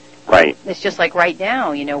us. Right. It's just like right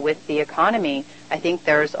now, with the economy, I think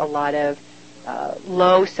there's a lot of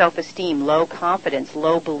low self-esteem, low confidence,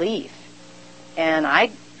 low belief. And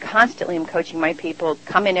I constantly am coaching my people,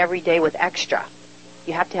 come in every day with extra.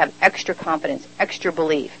 You have to have extra confidence, extra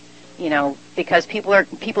belief, because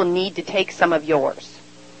people need to take some of yours.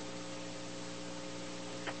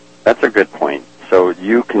 That's a good point. So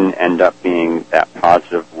you can end up being that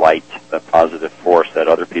positive light, that positive force that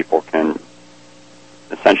other people can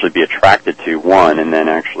essentially be attracted to, one, and then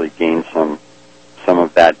actually gain some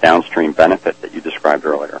of that downstream benefit that you described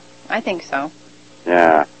earlier. I think so.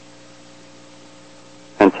 Yeah.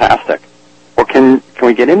 Fantastic. Well, can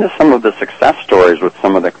we get into some of the success stories with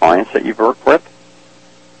some of the clients that you've worked with?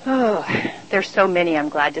 Oh, there's so many, I'm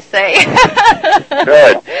glad to say.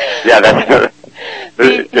 Good. Yeah, that's good.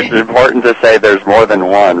 It's important to say there's more than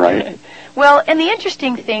one, right? Well, and the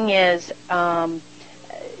interesting thing is a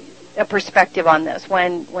perspective on this.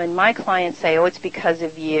 When my clients say, "Oh, it's because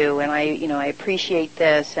of you," and I appreciate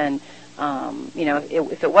this, and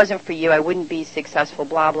if it wasn't for you, I wouldn't be successful.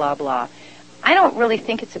 Blah blah blah. I don't really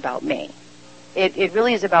think it's about me. It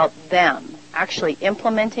really is about them actually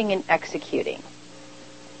implementing and executing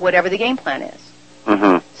whatever the game plan is.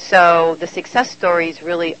 Mm-hmm. So the success stories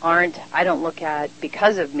really aren't, I don't look at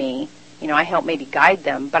because of me. I help maybe guide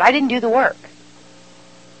them, but I didn't do the work.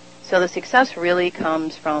 So the success really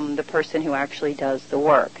comes from the person who actually does the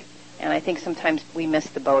work. And I think sometimes we miss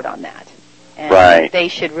the boat on that. And right. They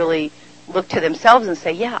should really look to themselves and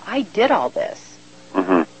say, yeah, I did all this.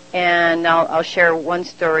 Mm-hmm. And I'll share one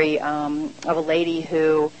story of a lady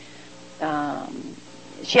who,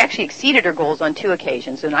 she actually exceeded her goals on 2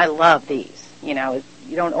 occasions, and I love these. You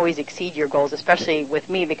don't always exceed your goals, especially with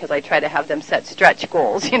me, because I try to have them set stretch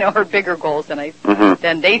goals, or bigger goals than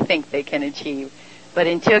they think they can achieve. But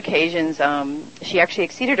in 2 occasions, she actually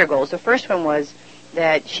exceeded her goals. The first one was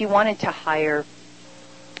that she wanted to hire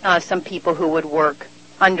some people who would work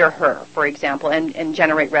under her, for example, and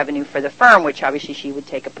generate revenue for the firm, which obviously she would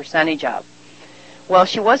take a percentage of. Well,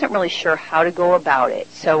 she wasn't really sure how to go about it,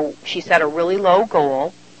 so she set a really low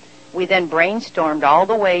goal. We then brainstormed all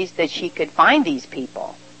the ways that she could find these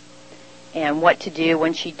people and what to do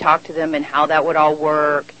when she talked to them and how that would all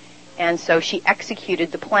work. And so she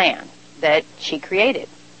executed the plan that she created.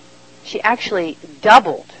 She actually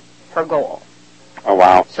doubled her goal. Oh,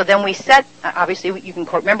 wow. So then we set, obviously, you can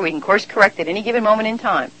remember, we can course correct at any given moment in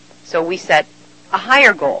time. So we set a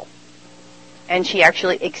higher goal, and she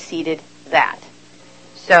actually exceeded that.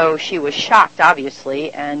 So she was shocked,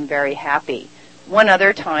 obviously, and very happy. One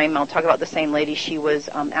other time, I'll talk about the same lady, she was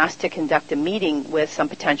asked to conduct a meeting with some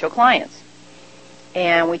potential clients.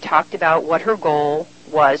 And we talked about what her goal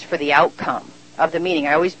was for the outcome of the meeting.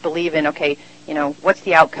 I always believe in, what's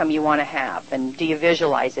the outcome you want to have? And do you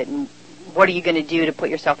visualize it? And what are you going to do to put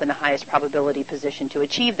yourself in the highest probability position to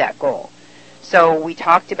achieve that goal? So we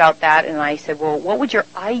talked about that, and I said, well, what would your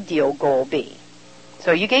ideal goal be?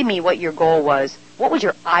 So you gave me what your goal was. What would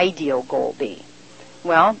your ideal goal be?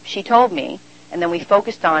 Well, she told me, and then we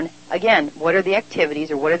focused on, again, what are the activities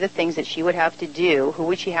or what are the things that she would have to do, who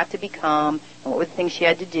would she have to become, and what were the things she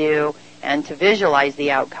had to do, and to visualize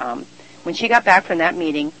the outcome. When she got back from that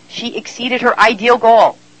meeting, she exceeded her ideal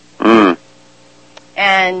goal. Mm.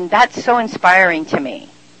 And that's so inspiring to me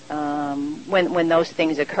when those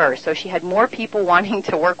things occur. So she had more people wanting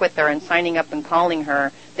to work with her and signing up and calling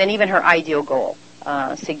her than even her ideal goal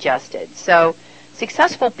suggested. So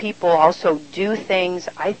successful people also do things,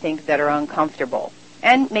 I think, that are uncomfortable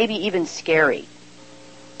and maybe even scary.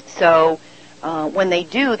 So when they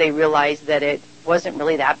do, they realize that it wasn't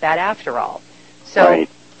really that bad after all. So right.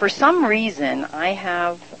 For some reason,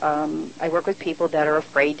 I work with people that are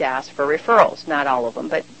afraid to ask for referrals. Not all of them,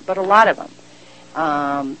 but a lot of them.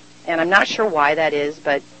 And I'm not sure why that is,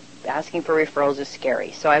 but asking for referrals is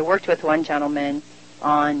scary. So I worked with one gentleman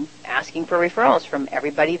on asking for referrals from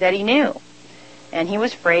everybody that he knew. And he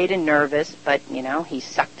was afraid and nervous, but, he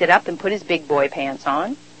sucked it up and put his big boy pants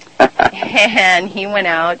on. And he went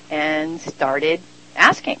out and started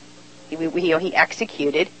asking. He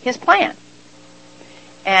executed his plan.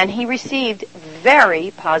 And he received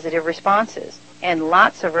very positive responses and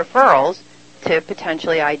lots of referrals to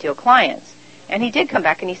potentially ideal clients. And he did come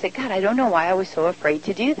back and he said, God, I don't know why I was so afraid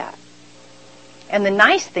to do that. And the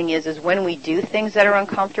nice thing is when we do things that are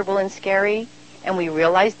uncomfortable and scary, and we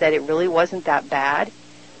realize that it really wasn't that bad,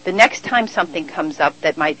 the next time something comes up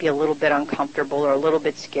that might be a little bit uncomfortable or a little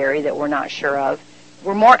bit scary that we're not sure of,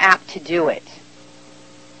 we're more apt to do it,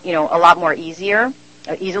 a lot more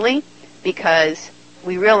easily, because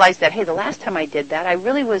we realize that, hey, the last time I did that, I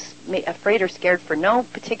really was afraid or scared for no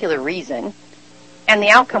particular reason, and the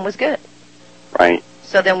outcome was good. Right.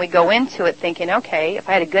 So then we go into it thinking, okay, if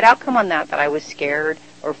I had a good outcome on that I was scared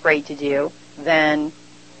or afraid to do, then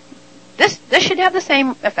this should have the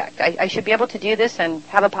same effect. I should be able to do this and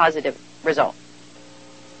have a positive result.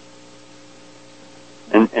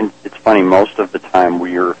 And it's funny, most of the time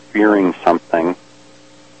we are fearing something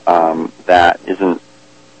that isn't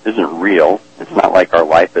real. It's not like our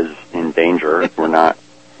life is in danger. We're not,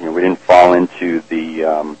 we didn't fall into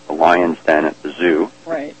the lion's den at the zoo.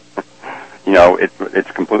 Right.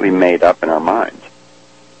 It's completely made up in our minds.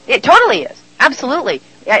 It totally is. Absolutely.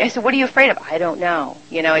 I said, what are you afraid of? I don't know.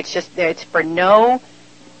 It's for no,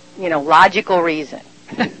 logical reason.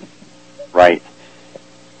 Right.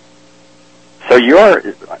 So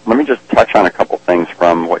let me just touch on a couple things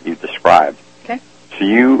from what you described. Okay. So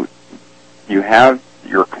you have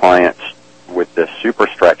your clients with this super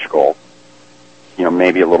stretch goal,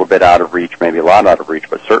 maybe a little bit out of reach, maybe a lot out of reach,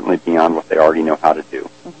 but certainly beyond what they already know how to do.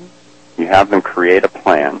 Mm-hmm. You have them create a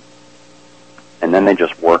plan, and then they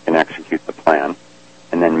just work and execute the plan,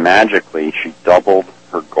 and then magically she doubled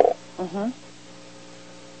her goal. Mm-hmm.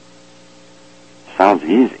 Sounds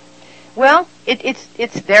easy. Well,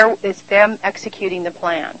 it's them executing the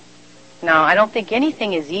plan. Now, I don't think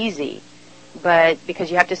anything is easy, but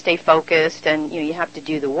because you have to stay focused and you have to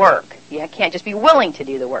do the work. You can't just be willing to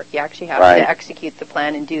do the work. You actually have to execute the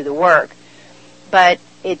plan and do the work. But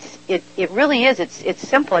it really is. It's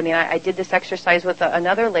simple. I mean, I did this exercise with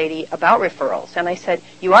another lady about referrals, and I said,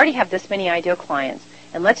 you already have this many ideal clients,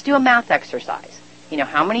 and let's do a math exercise.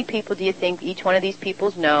 How many people do you think each one of these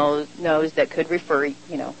people knows that could refer,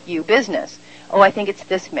 you business? Oh, I think it's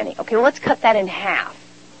this many. Okay, well, let's cut that in half.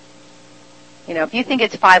 If you think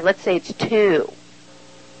it's 5, let's say it's 2.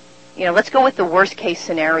 Let's go with the worst case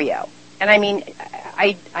scenario. And I mean,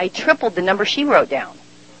 I tripled the number she wrote down.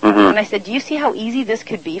 Mm-hmm. And I said, do you see how easy this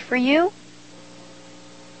could be for you?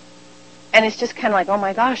 And it's just kind of like, oh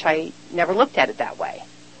my gosh, I never looked at it that way.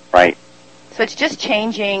 Right. So it's just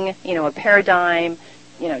changing, a paradigm,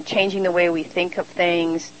 changing the way we think of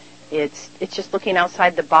things. It's just looking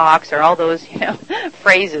outside the box, or all those,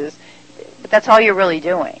 phrases. But that's all you're really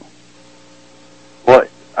doing. Well,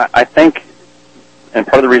 I think, and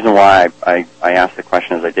part of the reason why I asked the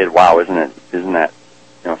question as I did, wow, isn't that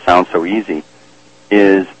sounds so easy,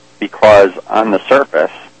 is because on the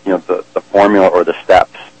surface, the formula or the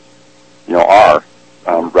steps, are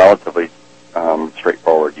relatively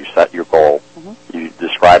straightforward. You set your goal, mm-hmm. You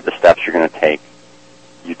describe the steps you're going to take,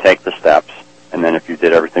 you take the steps, and then if you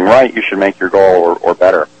did everything right, you should make your goal or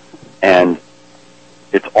better. And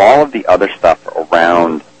it's all of the other stuff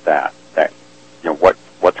around that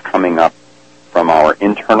what's coming up from our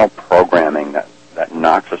internal programming that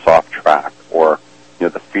knocks us off track, or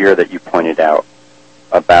the fear that you pointed out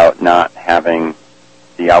about not having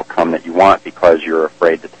the outcome that you want because you're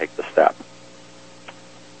afraid to take the step.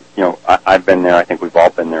 I've been there. I think we've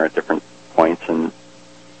all been there at different points, and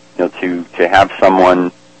to have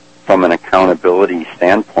someone from an accountability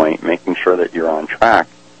standpoint making sure that you're on track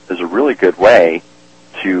is a really good way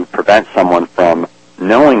to prevent someone from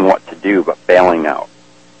knowing what to do but failing out.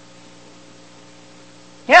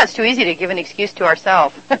 Yeah, it's too easy to give an excuse to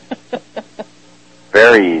ourselves.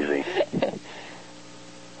 Very easy.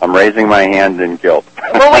 I'm raising my hand in guilt.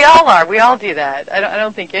 Well, we all are. We all do that. I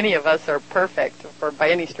don't think any of us are perfect or by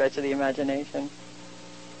any stretch of the imagination.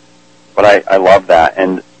 But I love that.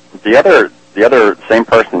 And the other same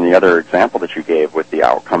person, the other example that you gave with the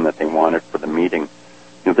outcome that they wanted for the meeting,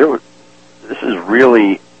 this is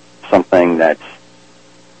really something that's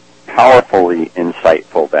powerfully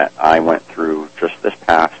insightful that I went through just this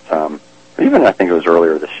past, even I think it was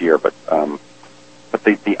earlier this year, but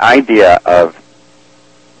the idea of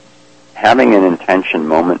having an intention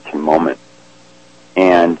moment to moment.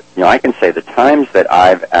 And, I can say the times that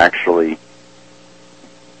I've actually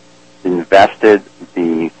invested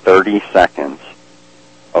the 30 seconds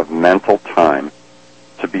of mental time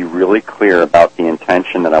to be really clear about the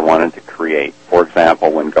intention that I wanted to create. For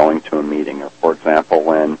example, when going to a meeting, or for example,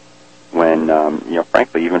 when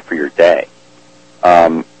frankly, even for your day,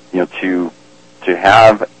 to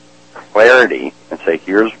have clarity and say,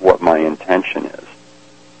 here's what my intention is.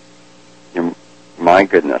 My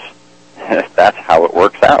goodness, that's how it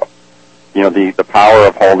works out. The power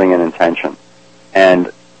of holding an intention.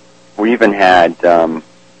 And we even had, an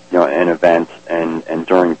event, and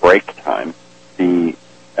during break time, the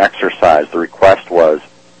exercise, the request was,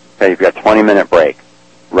 okay, you've got a 20-minute break.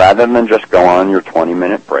 Rather than just go on your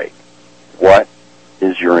 20-minute break, what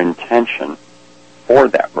is your intention for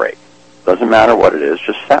that break? Doesn't matter what it is,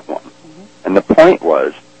 just set one. Mm-hmm. And the point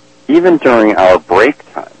was, even during our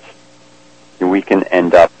break times, we can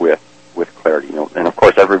end up with clarity. And of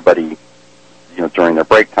course, everybody, during their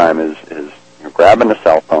break time is grabbing the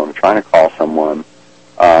cell phone, trying to call someone,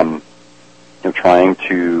 trying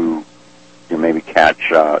to maybe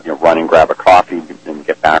catch, run and grab a coffee and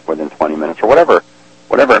get back within 20 minutes or whatever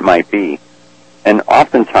it might be. And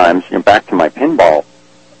oftentimes, back to my pinball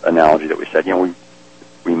analogy that we said,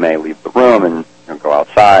 we may leave the room and go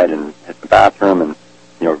outside and hit the bathroom and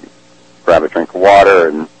grab a drink of water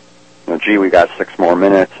and gee, we got 6 more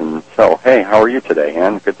minutes, and so, hey, how are you today,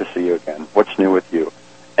 Ann? Good to see you again. What's new with you?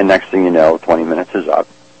 And next thing you know, 20 minutes is up,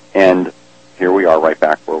 and here we are right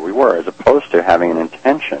back where we were, as opposed to having an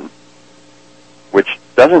intention, which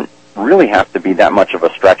doesn't really have to be that much of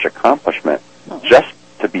a stretch accomplishment, just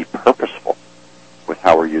to be purposeful with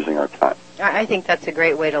how we're using our time. I think that's a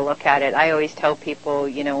great way to look at it. I always tell people,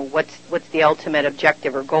 what's the ultimate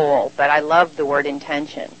objective or goal, but I love the word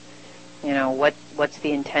intention. What's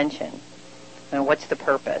the intention? What's the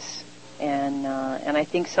purpose? And I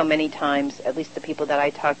think so many times, at least the people that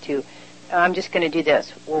I talk to, I'm just going to do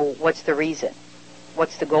this. Well, what's the reason?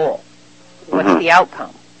 What's the goal? What's Mm-hmm. the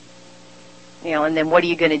outcome? And then what are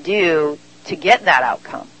you going to do to get that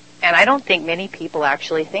outcome? And I don't think many people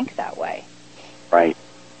actually think that way. Right.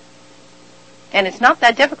 And it's not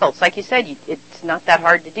that difficult. It's like you said, it's not that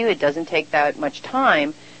hard to do. It doesn't take that much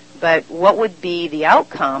time. But what would be the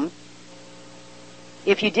outcome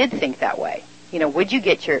if you did think that way? Would you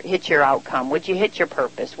hit your outcome? Would you hit your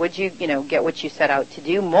purpose? Would you, get what you set out to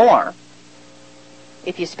do more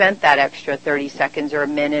if you spent that extra 30 seconds or a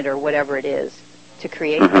minute or whatever it is to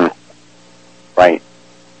create Mm-hmm. that? Right.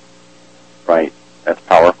 Right. That's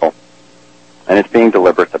powerful. And it's being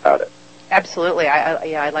deliberate about it. Absolutely.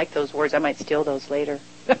 I like those words. I might steal those later.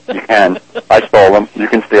 You can. I stole them. You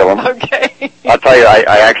can steal them. Okay. I'll tell you,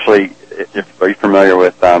 I actually, are you familiar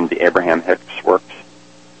with the Abraham Hicks works?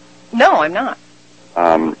 No, I'm not.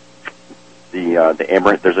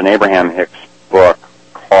 There's an Abraham Hicks book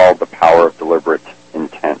called The Power of Deliberate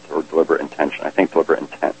Intent, or Deliberate Intention. I think Deliberate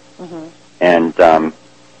Intent. Mm-hmm. And,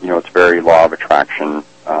 it's very law of attraction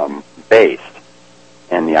based.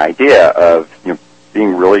 And the idea of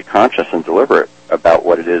being really conscious and deliberate about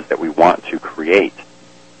what it is that we want to create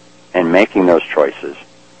and making those choices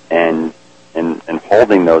and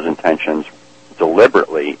holding those intentions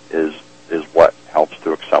deliberately is what helps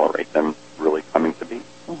to accelerate them really coming to be.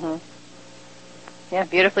 Mm-hmm. Yeah,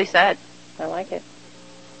 beautifully said. I like it.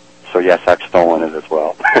 So yes, I've stolen it as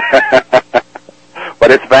well.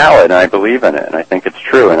 But it's valid, and I believe in it, and I think it's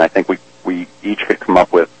true, and I think we each could come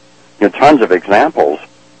up with tons of examples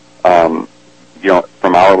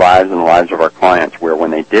from our lives and the lives of our clients where when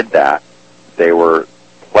they did that, they were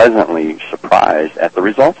pleasantly surprised at the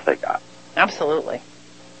results they got. Absolutely.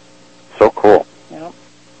 So cool. Yep.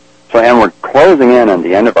 So, Ann, we're closing in on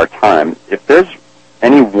the end of our time. If there's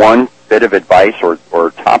any one bit of advice or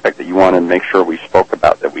topic that you want to make sure we spoke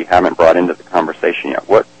about that we haven't brought into the conversation yet,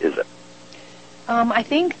 what is it? I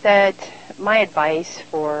think that my advice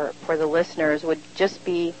for the listeners would just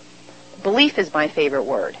be, belief is my favorite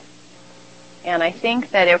word. And I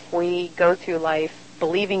think that if we go through life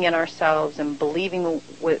believing in ourselves and believing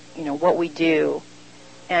what we do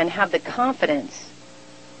and have the confidence,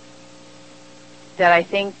 that I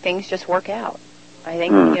think things just work out. I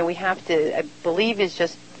think we have to. I believe is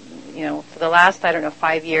just for the last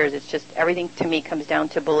 5 years, it's just everything to me comes down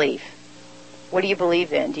to belief. What do you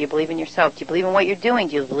believe in? Do you believe in yourself? Do you believe in what you're doing?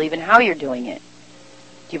 Do you believe in how you're doing it?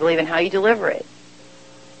 Do you believe in how you deliver it?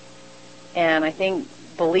 And I think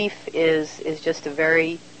belief is just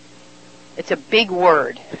it's a big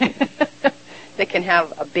word that can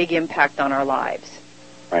have a big impact on our lives.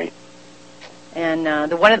 Right. And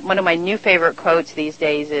one of my new favorite quotes these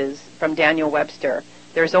days is from Daniel Webster.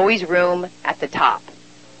 There's always room at the top.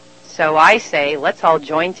 So I say, let's all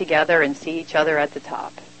join together and see each other at the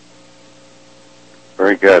top.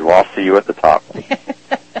 Very good. Well, I'll see you at the top.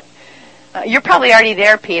 You're probably already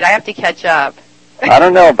there, Pete. I have to catch up. I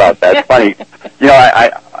don't know about that. It's funny. You know,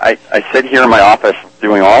 I sit here in my office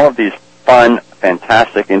doing all of these fun,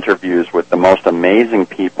 fantastic interviews with the most amazing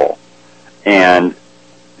people, and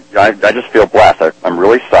I just feel blessed. I'm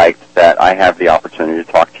really psyched that I have the opportunity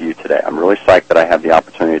to talk to you today. I'm really psyched that I have the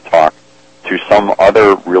opportunity to talk to some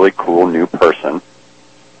other really cool new person.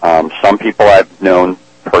 Some people I've known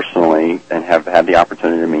personally and have had the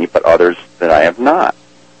opportunity to meet, but others that I have not.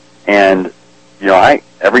 And, you know,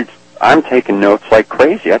 I'm taking notes like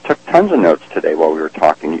crazy. I took tons of notes today while we were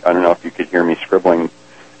talking. I don't know if you could hear me scribbling,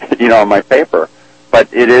 you know, on my paper.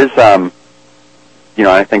 But it is, you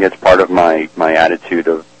know, I think it's part of my attitude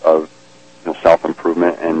of you know,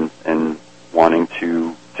 self-improvement and wanting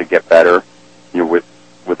to get better, you know, with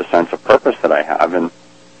a sense of purpose that I have. And,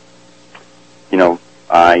 you know,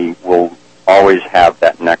 I will always have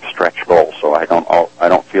that next stretch goal, so I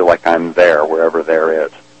don't feel like I'm there wherever there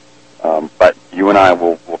is. But you and I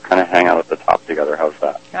will kind of hang out at the top together. How's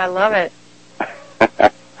that? I love it.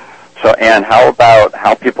 So, Ann, how about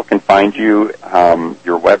how people can find you,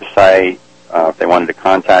 your website, if they wanted to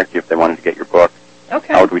contact you, if they wanted to get your book?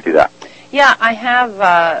 Okay. How would we do that? Yeah, I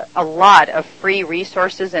have a lot of free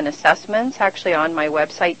resources and assessments actually on my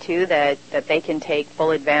website, too, that they can take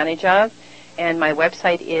full advantage of. And my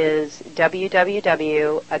website is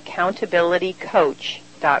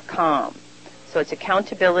www.accountabilitycoach.com. So it's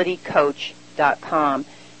accountabilitycoach.com.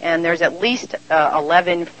 And there's at least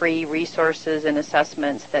 11 free resources and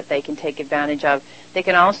assessments that they can take advantage of. They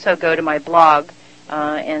can also go to my blog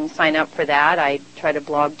and sign up for that. I try to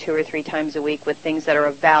blog 2 or 3 times a week with things that are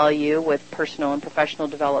of value, with personal and professional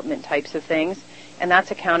development types of things. And that's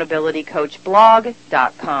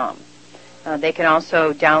accountabilitycoachblog.com. They can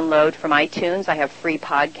also download from iTunes. I have free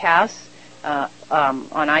podcasts on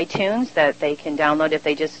iTunes that they can download if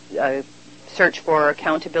they just search for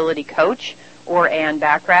Accountability Coach or Ann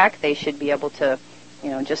Bachrach. They should be able to, you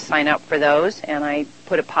know, just sign up for those. And I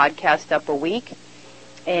put a podcast up a week.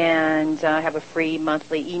 And I have a free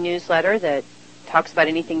monthly e-newsletter that talks about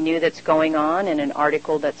anything new that's going on and an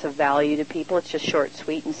article that's of value to people. It's just short,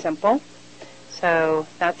 sweet, and simple. So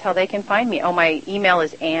that's how they can find me. Oh, my email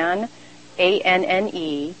is Anne,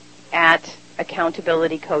 ANNE, at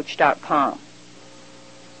accountabilitycoach.com.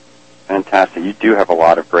 Fantastic. You do have a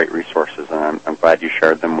lot of great resources, and I'm glad you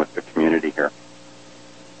shared them with the community here.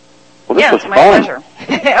 Well, this was my fun. Pleasure.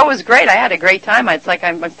 It was great. I had a great time. It's like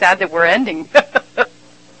I'm sad that we're ending.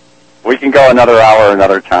 We can go another hour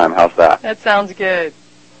another time. How's that? That sounds good.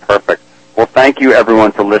 Perfect. Well, thank you,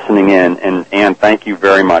 everyone, for listening in. And, Ann, thank you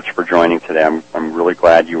very much for joining today. I'm really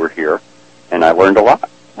glad you were here, and I learned a lot.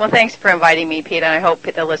 Well, thanks for inviting me, Pete, and I hope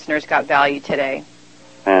the listeners got value today.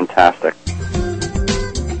 Fantastic.